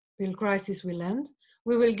think the crisis will end?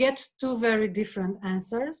 We will get two very different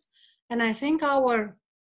answers. And I think our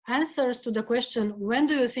answers to the question, when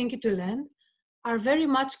do you think it will end, are very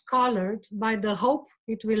much colored by the hope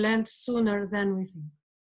it will end sooner than we think.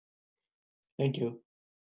 Thank you.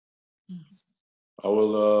 I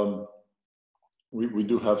will, we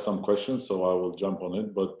do have some questions, so I will jump on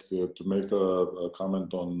it, but to make a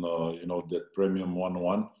comment on, that premium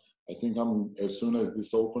 1-1, I think as soon as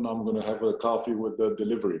this open, I'm going to have a coffee with the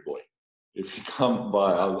delivery boy. If he comes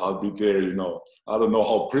by, I'll be there, I don't know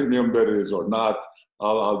how premium that is or not,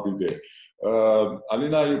 I'll be there.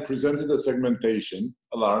 Alina, you presented a segmentation,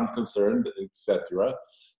 alarmed, concerned, etc.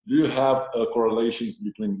 Do you have correlations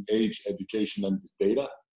between age, education, and this data?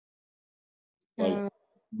 Like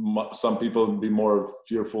some people be more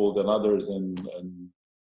fearful than others, and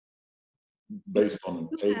based on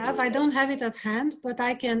age. I don't have it at hand, but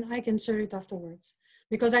I can share it afterwards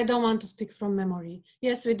because I don't want to speak from memory.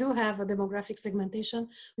 Yes, we do have a demographic segmentation,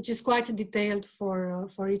 which is quite detailed for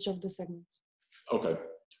each of the segments. Okay.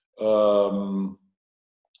 From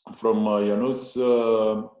Janusz,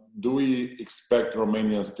 do we expect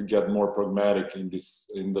Romanians to get more pragmatic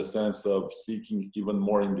in the sense of seeking even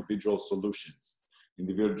more individual solutions,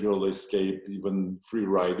 individual escape, even free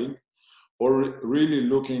riding, or really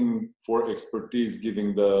looking for expertise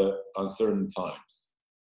given the uncertain times?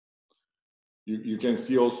 You can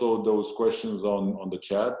see also those questions on the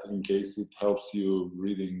chat in case it helps you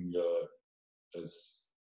reading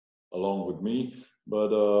along with me.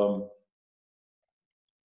 But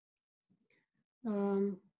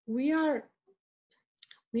we are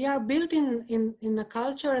built in a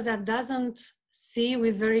culture that doesn't see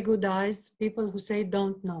with very good eyes people who say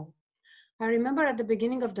don't know. I remember at the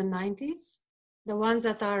beginning of the 90s, the ones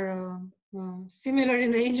that are similar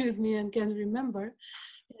in age with me and can remember.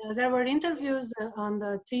 There were interviews on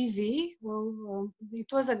the TV.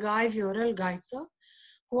 It was a guy, Viorel Gaiță,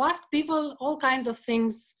 who asked people all kinds of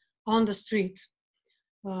things on the street.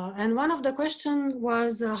 And one of the questions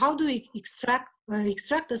was, how do we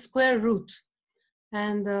extract a square root?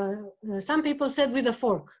 And some people said with a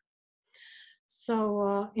fork.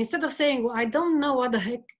 So instead of saying, well, I don't know what the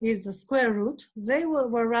heck is a square root, they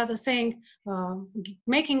were rather saying,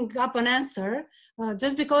 making up an answer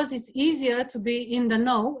just because it's easier to be in the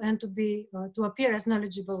know and to appear as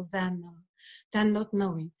knowledgeable than not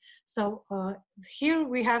knowing. So here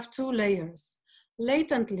we have two layers.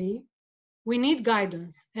 Latently, we need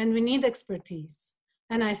guidance and we need expertise.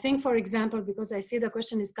 And I think, for example, because I see the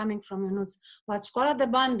question is coming from Ionuț, what Școala de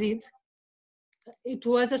Bani did, it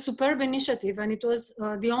was a superb initiative, and it was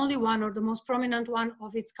the only one or the most prominent one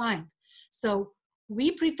of its kind. So we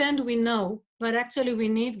pretend we know, but actually we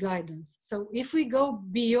need guidance. So if we go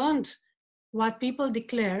beyond what people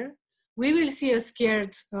declare, we will see a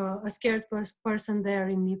scared person there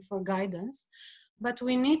in need for guidance. But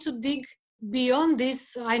we need to dig beyond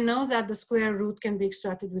this. I know that the square root can be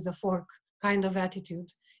extracted with a fork kind of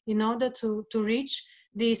attitude in order to reach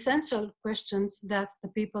the essential questions that the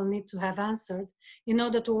people need to have answered in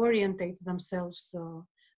order to orientate themselves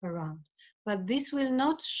around. But this will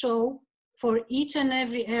not show for each and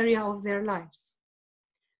every area of their lives.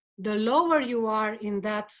 The lower you are in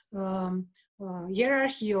that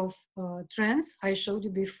hierarchy of trends I showed you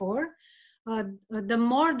before, the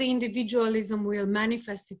more the individualism will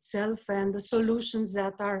manifest itself, and the solutions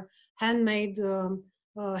that are handmade,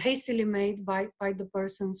 hastily made by the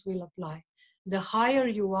persons will apply. The higher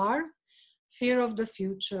you are, fear of the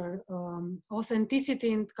future,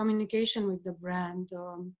 authenticity in communication with the brand,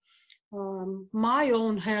 my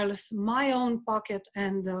own health, my own pocket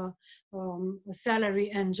and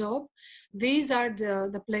salary and job. These are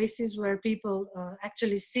the places where people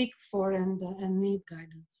actually seek for and need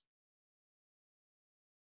guidance.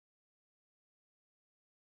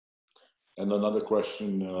 And another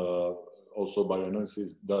question also by Ionuț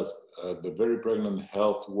is, does the very pregnant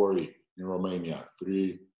health worry in Romania,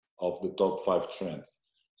 3 of the top 5 trends,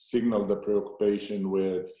 signal the preoccupation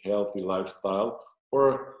with healthy lifestyle,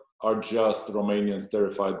 or are just Romanians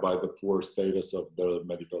terrified by the poor status of the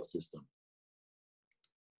medical system?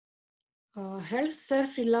 Health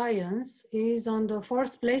self-reliance is on the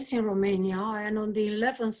 4th place in Romania and on the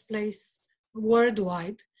 11th place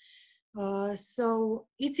worldwide. So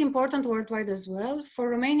it's important worldwide as well. For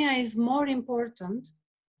Romania is more important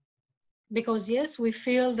because yes, we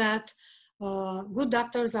feel that good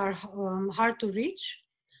doctors are hard to reach,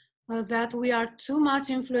 that we are too much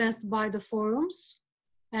influenced by the forums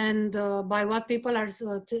and by what people are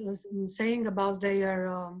saying about their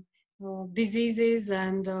diseases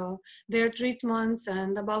and their treatments,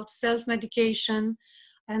 and about self-medication,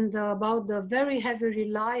 and about the very heavy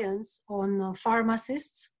reliance on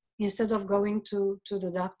pharmacists instead of going to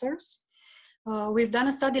the doctors. We've done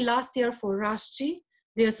a study last year for RASCI,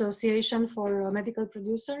 the Association for Medical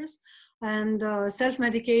Producers, and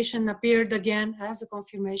self-medication appeared again as a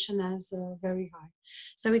confirmation as very high.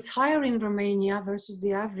 So it's higher in Romania versus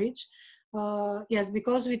the average. Yes,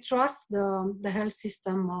 because we trust the health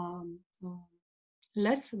system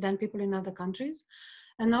less than people in other countries.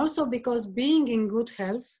 And also because being in good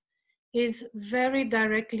health is very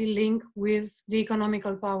directly linked with the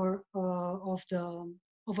economical power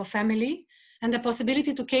of a family and the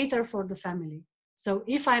possibility to cater for the family. So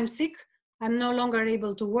if I'm sick, I'm no longer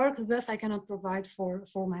able to work, thus I cannot provide for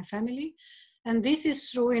my family. And this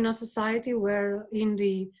is true in a society where in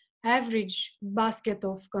the average basket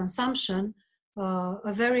of consumption,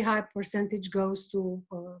 a very high percentage goes to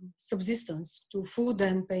subsistence, to food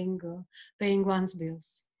and paying one's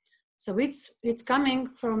bills. So it's coming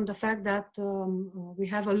from the fact that we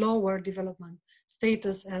have a lower development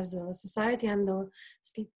status as a society and a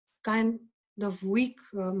kind of weak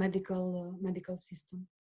medical system.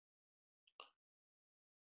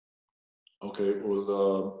 Okay,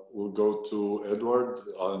 we'll go to Edward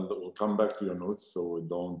and we'll come back to Ionuț so we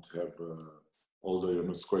don't have all the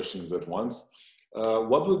Ionuț questions at once.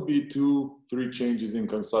 What would be 2-3 changes in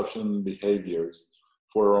consumption behaviors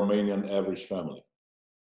for a Romanian average family?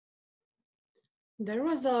 There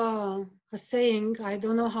was a saying, I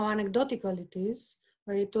don't know how anecdotal it is,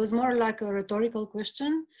 but it was more like a rhetorical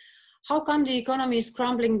question. How come the economy is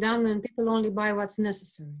crumbling down when people only buy what's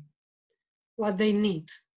necessary, what they need?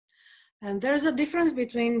 And there's a difference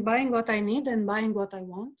between buying what I need and buying what I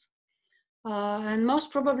want. And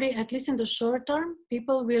most probably, at least in the short term,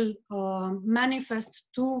 people will manifest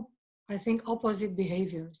 2, I think, opposite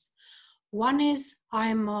behaviors. One is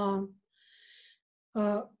I'm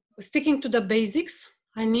sticking to the basics.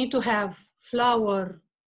 I need to have flour,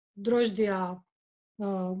 drozdia,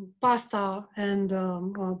 pasta, and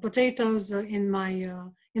potatoes in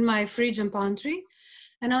my fridge and pantry.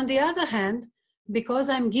 And on the other hand, because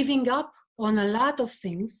I'm giving up on a lot of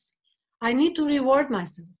things, I need to reward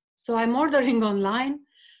myself. So I'm ordering online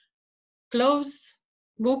clothes,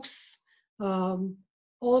 books,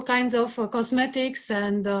 all kinds of cosmetics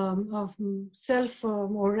and of self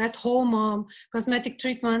or at home cosmetic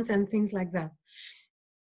treatments and things like that.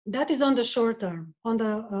 That is on the short term. On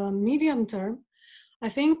the medium term, I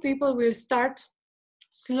think people will start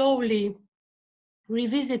slowly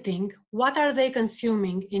revisiting what are they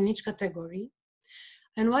consuming in each category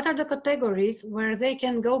and what are the categories where they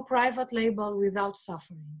can go private label without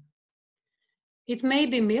suffering. It may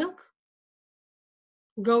be milk,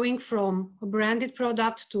 going from a branded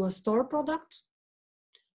product to a store product.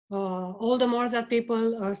 All the more that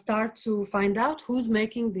people start to find out who's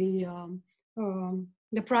making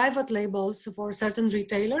the private labels for certain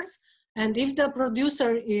retailers. And if the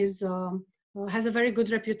producer has a very good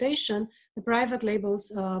reputation, the private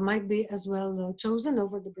labels might be as well chosen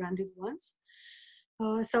over the branded ones.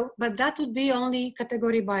 But that would be only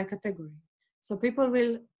category by category. So people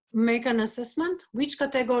will make an assessment, which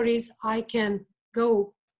categories I can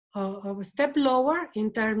go a step lower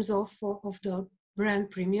in terms of the brand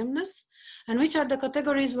premiumness, and which are the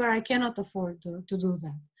categories where I cannot afford to do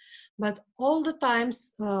that. But all the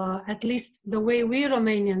times, at least the way we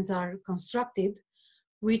Romanians are constructed,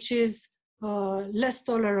 which is less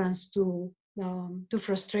tolerance to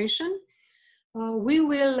frustration, we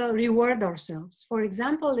will reward ourselves. For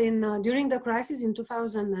example, during the crisis in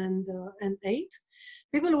 2008,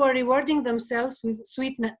 people were rewarding themselves with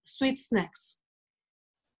sweet snacks.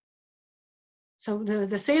 So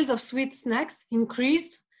the sales of sweet snacks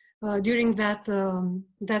increased during that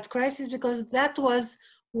crisis, because that was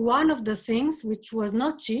one of the things which was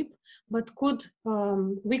not cheap, but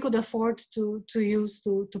we could afford to use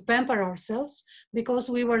to pamper ourselves, because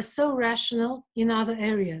we were so rational in other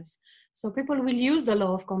areas. So people will use the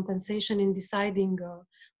law of compensation in deciding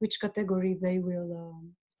which category they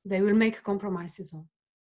will make compromises on.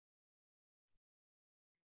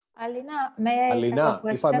 Alina, may I Alina, have a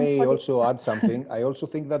question? if I may also add something, I also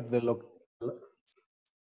think that the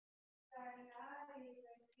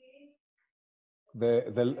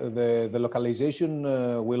localization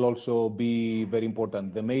will also be very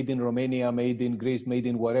important. The made in Romania, made in Greece, made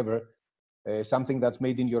in wherever, something that's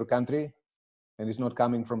made in your country and is not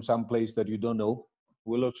coming from some place that you don't know,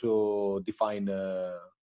 will also define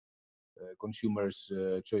consumers'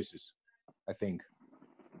 choices, I think.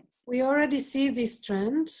 We already see this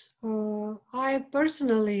trend. I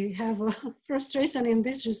personally have a frustration in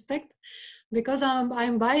this respect, because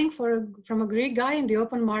I'm buying from a Greek guy in the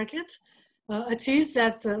open market a cheese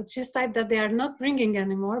type that they are not bringing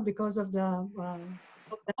anymore because of the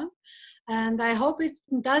lockdown. And I hope it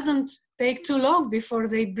doesn't take too long before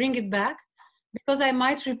they bring it back, because I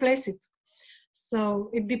might replace it. So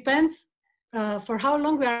it depends for how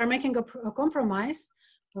long we are making a compromise.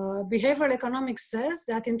 Behavioral economics says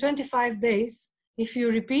that in 25 days, if you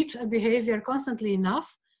repeat a behavior constantly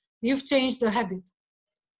enough, you've changed the habit.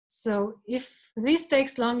 So if this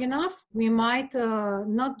takes long enough, we might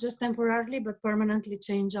not just temporarily, but permanently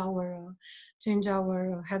change our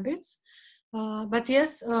habits. But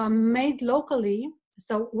yes, made locally.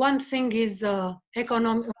 So one thing is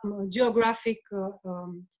geographic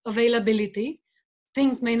availability.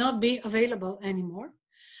 Things may not be available anymore.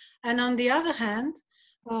 And on the other hand,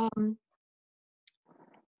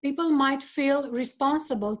 people might feel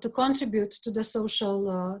responsible to contribute to the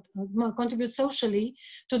contribute socially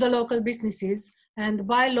to the local businesses and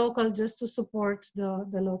buy local just to support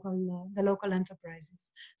the local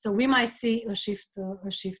enterprises. So we might see a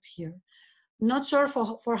shift here. Not sure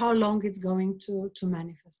for how long it's going to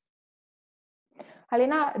manifest.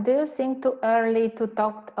 Alina, do you think too early to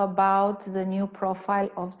talk about the new profile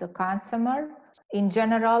of the consumer in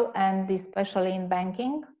general and especially in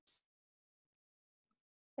banking,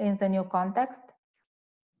 in the new context?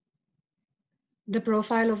 The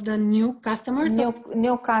profile of the new customers?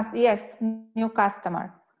 Yes, new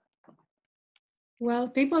customer. Well,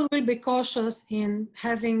 people will be cautious in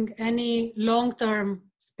having any long-term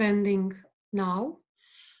spending now.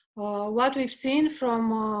 What we've seen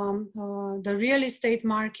from the real estate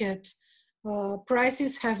market,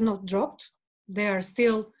 prices have not dropped. They are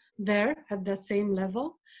still there at that same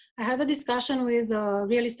level. I had a discussion with a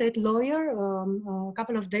real estate lawyer a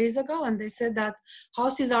couple of days ago, and they said that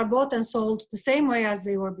houses are bought and sold the same way as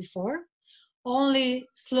they were before. only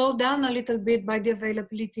slowed down a little bit by the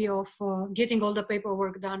availability of getting all the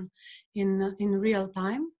paperwork done in real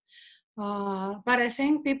time. But I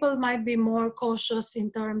think people might be more cautious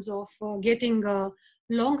in terms of getting a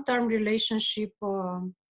long-term relationship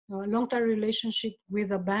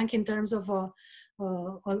with a bank in terms of a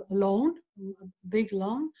loan, a big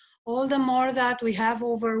loan. All the more that we have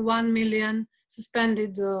over 1 million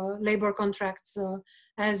suspended labor contracts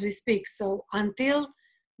as we speak. So until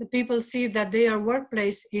the people see that their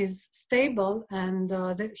workplace is stable and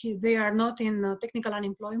they are not in technical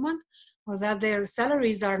unemployment, or that their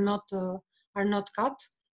salaries are not cut,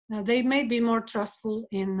 they may be more trustful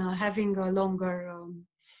in having a longer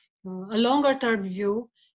term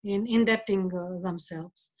view in indebting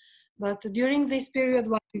themselves. But during this period,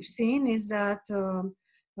 what we've seen is that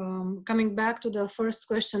coming back to the first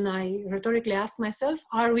question I rhetorically asked myself,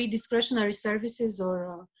 are we discretionary services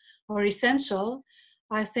or essential?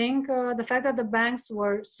 I think the fact that the banks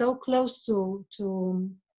were so close to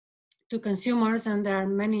consumers, and there are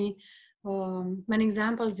many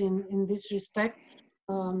examples in this respect,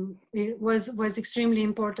 it was extremely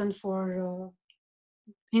important for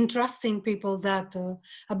entrusting people that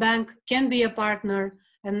a bank can be a partner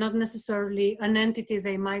and not necessarily an entity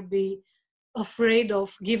they might be afraid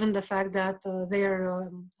of, given the fact that their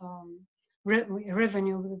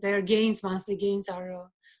revenue, their gains, monthly gains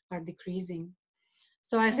are decreasing.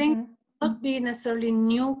 So I think not be necessarily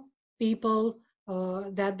new people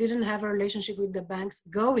that didn't have a relationship with the banks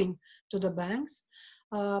going to the banks,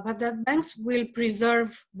 but that banks will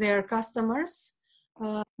preserve their customers,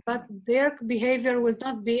 but their behavior will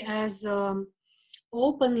not be as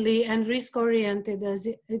openly and risk-oriented as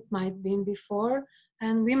it might been before,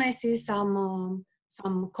 and we may see some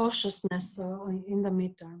cautiousness in the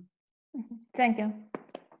midterm. Thank you.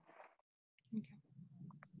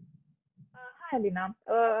 Hi, Alina.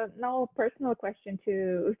 Now, a personal question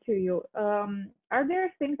to you. Are there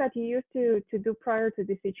things that you used to do prior to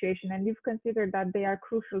this situation, and you've considered that they are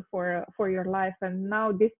crucial for your life, and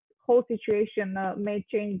now this whole situation may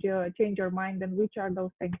change your mind, and which are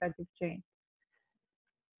those things that you've changed?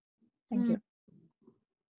 Thank you.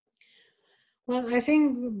 Well, I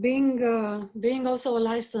think being also a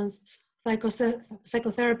licensed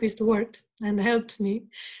psychotherapist worked and helped me,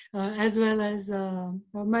 as well as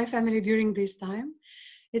my family during this time.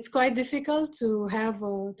 It's quite difficult to have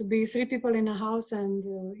to be 3 people in a house and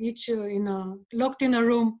each locked in a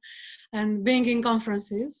room and being in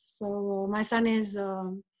conferences. So my son is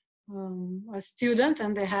a student,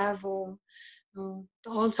 and they have all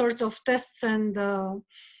sorts of tests and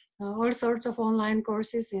all sorts of online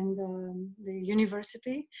courses in the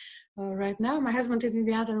university right now. My husband is in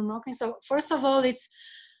the other room working. So first of all, it's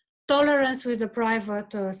tolerance with the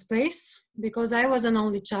private space, because I was an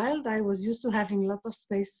only child. I was used to having a lot of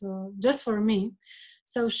space just for me.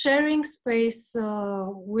 So sharing space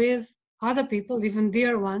with other people, even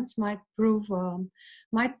dear ones, might prove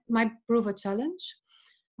a challenge.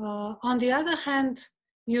 On the other hand,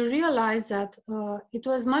 you realize that it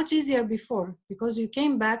was much easier before, because you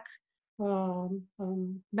came back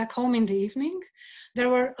home in the evening. There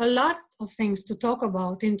were a lot of things to talk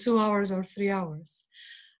about in 2 hours or 3 hours.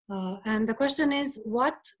 And the question is,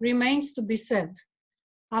 what remains to be said?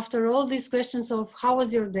 After all these questions of how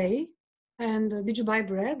was your day, and did you buy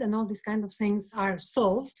bread, and all these kind of things are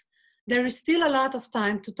solved, there is still a lot of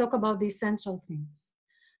time to talk about the essential things.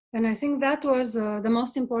 And I think that was the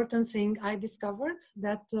most important thing I discovered,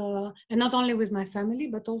 that, and not only with my family,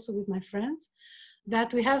 but also with my friends,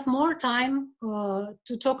 that we have more time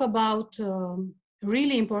to talk about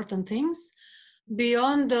really important things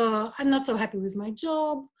beyond, I'm not so happy with my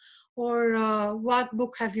job, or what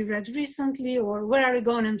book have you read recently, or where are you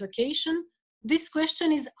going on vacation? This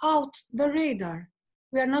question is out the radar.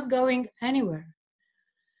 We are not going anywhere.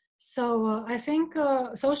 So I think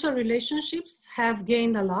social relationships have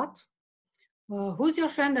gained a lot. Who's your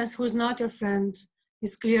friend and who's not your friend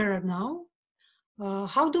is clearer now.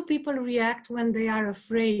 How do people react when they are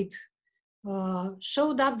afraid?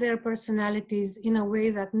 Showed up their personalities in a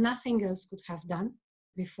way that nothing else could have done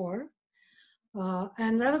before.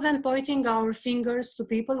 And rather than pointing our fingers to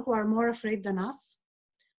people who are more afraid than us,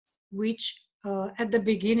 which at the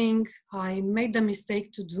beginning I made the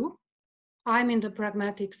mistake to do, I'm in the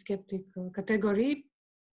pragmatic skeptic category,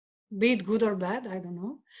 be it good or bad, I don't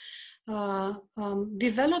know.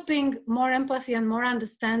 Developing more empathy and more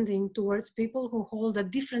understanding towards people who hold a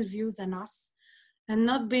different view than us, and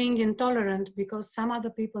not being intolerant because some other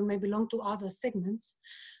people may belong to other segments.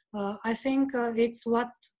 I think it's what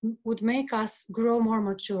would make us grow more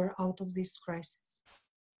mature out of this crisis.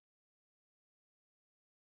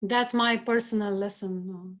 That's my personal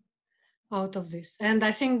lesson out of this. And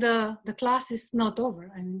I think the class is not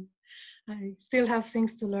over. I mean, I still have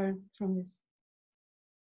things to learn from this.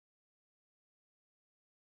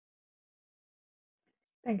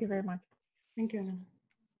 Thank you very much. Thank you, Alina.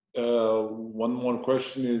 One more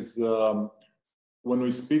question is, when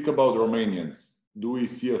we speak about Romanians, do we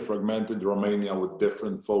see a fragmented Romania with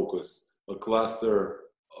different focus, a cluster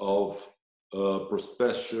of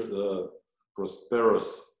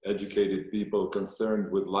prosperous, educated people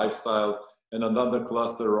concerned with lifestyle, and another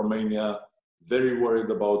cluster, Romania, very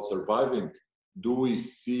worried about surviving? Do we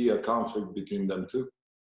see a conflict between them too?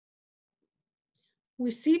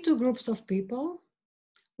 We see two groups of people,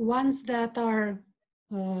 ones that are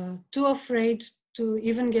too afraid to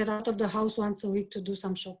even get out of the house once a week to do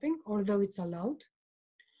some shopping, although it's allowed.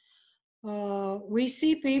 We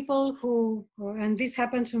see people who, and this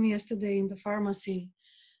happened to me yesterday in the pharmacy,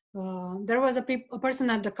 there was a person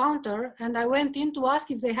at the counter, and I went in to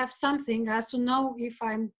ask if they have something as to know if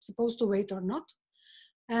I'm supposed to wait or not.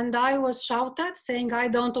 And I was shouted saying I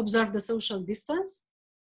don't observe the social distance.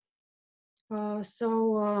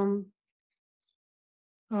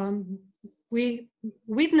 We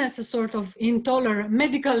witness a sort of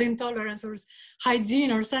medical intolerance or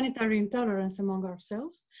hygiene or sanitary intolerance among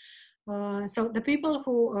ourselves. So the people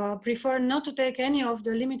who prefer not to take any of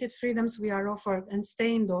the limited freedoms we are offered and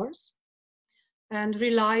stay indoors and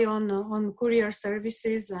rely on courier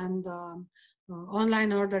services and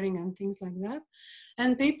online ordering and things like that.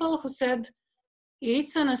 And people who said,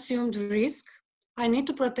 it's an assumed risk, I need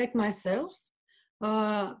to protect myself,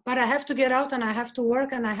 but I have to get out and I have to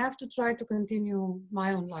work and I have to try to continue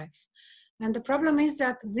my own life. And the problem is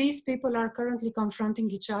that these people are currently confronting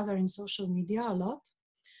each other in social media a lot,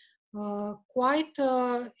 quite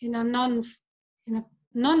in a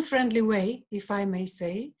non-friendly way, if I may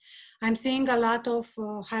say. I'm seeing a lot of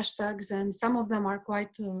hashtags, and some of them are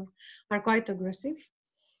quite aggressive.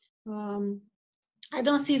 I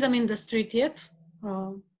don't see them in the street yet,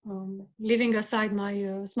 leaving aside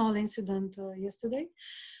my small incident yesterday.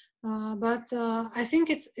 But I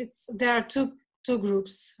think there are two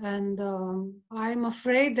groups, and I'm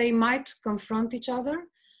afraid they might confront each other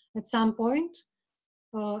at some point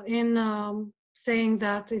in saying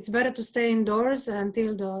that it's better to stay indoors and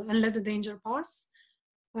let the danger pass,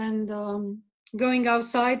 and going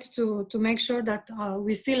outside to make sure that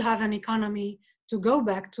we still have an economy to go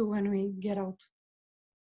back to when we get out.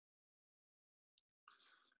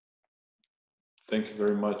 Thank you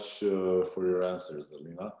very much for your answers,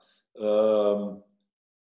 Alina.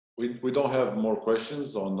 We don't have more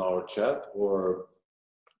questions on our chat, or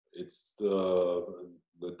it's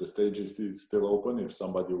the stage is still open if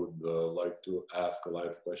somebody would like to ask a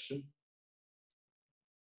live question.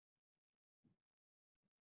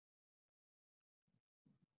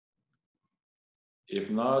 If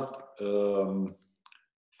not,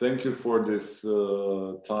 thank you for this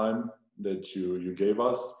time that you gave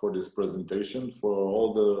us, for this presentation, for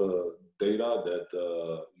all the data that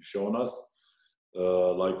you've shown us.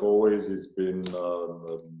 Like always, it's been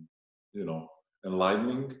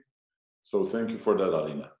enlightening. So thank you for that,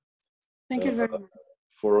 Alina. Thank you very much.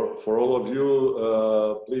 For all of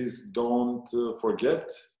you, please don't forget,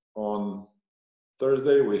 on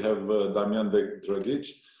Thursday we have Damian Dragic.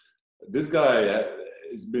 This guy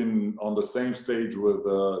has been on the same stage with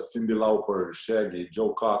Cyndi Lauper, Shaggy,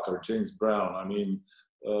 Joe Cocker, James Brown. I mean,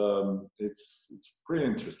 it's pretty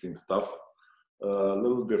interesting stuff, a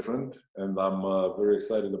little different, and I'm very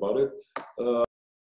excited about it.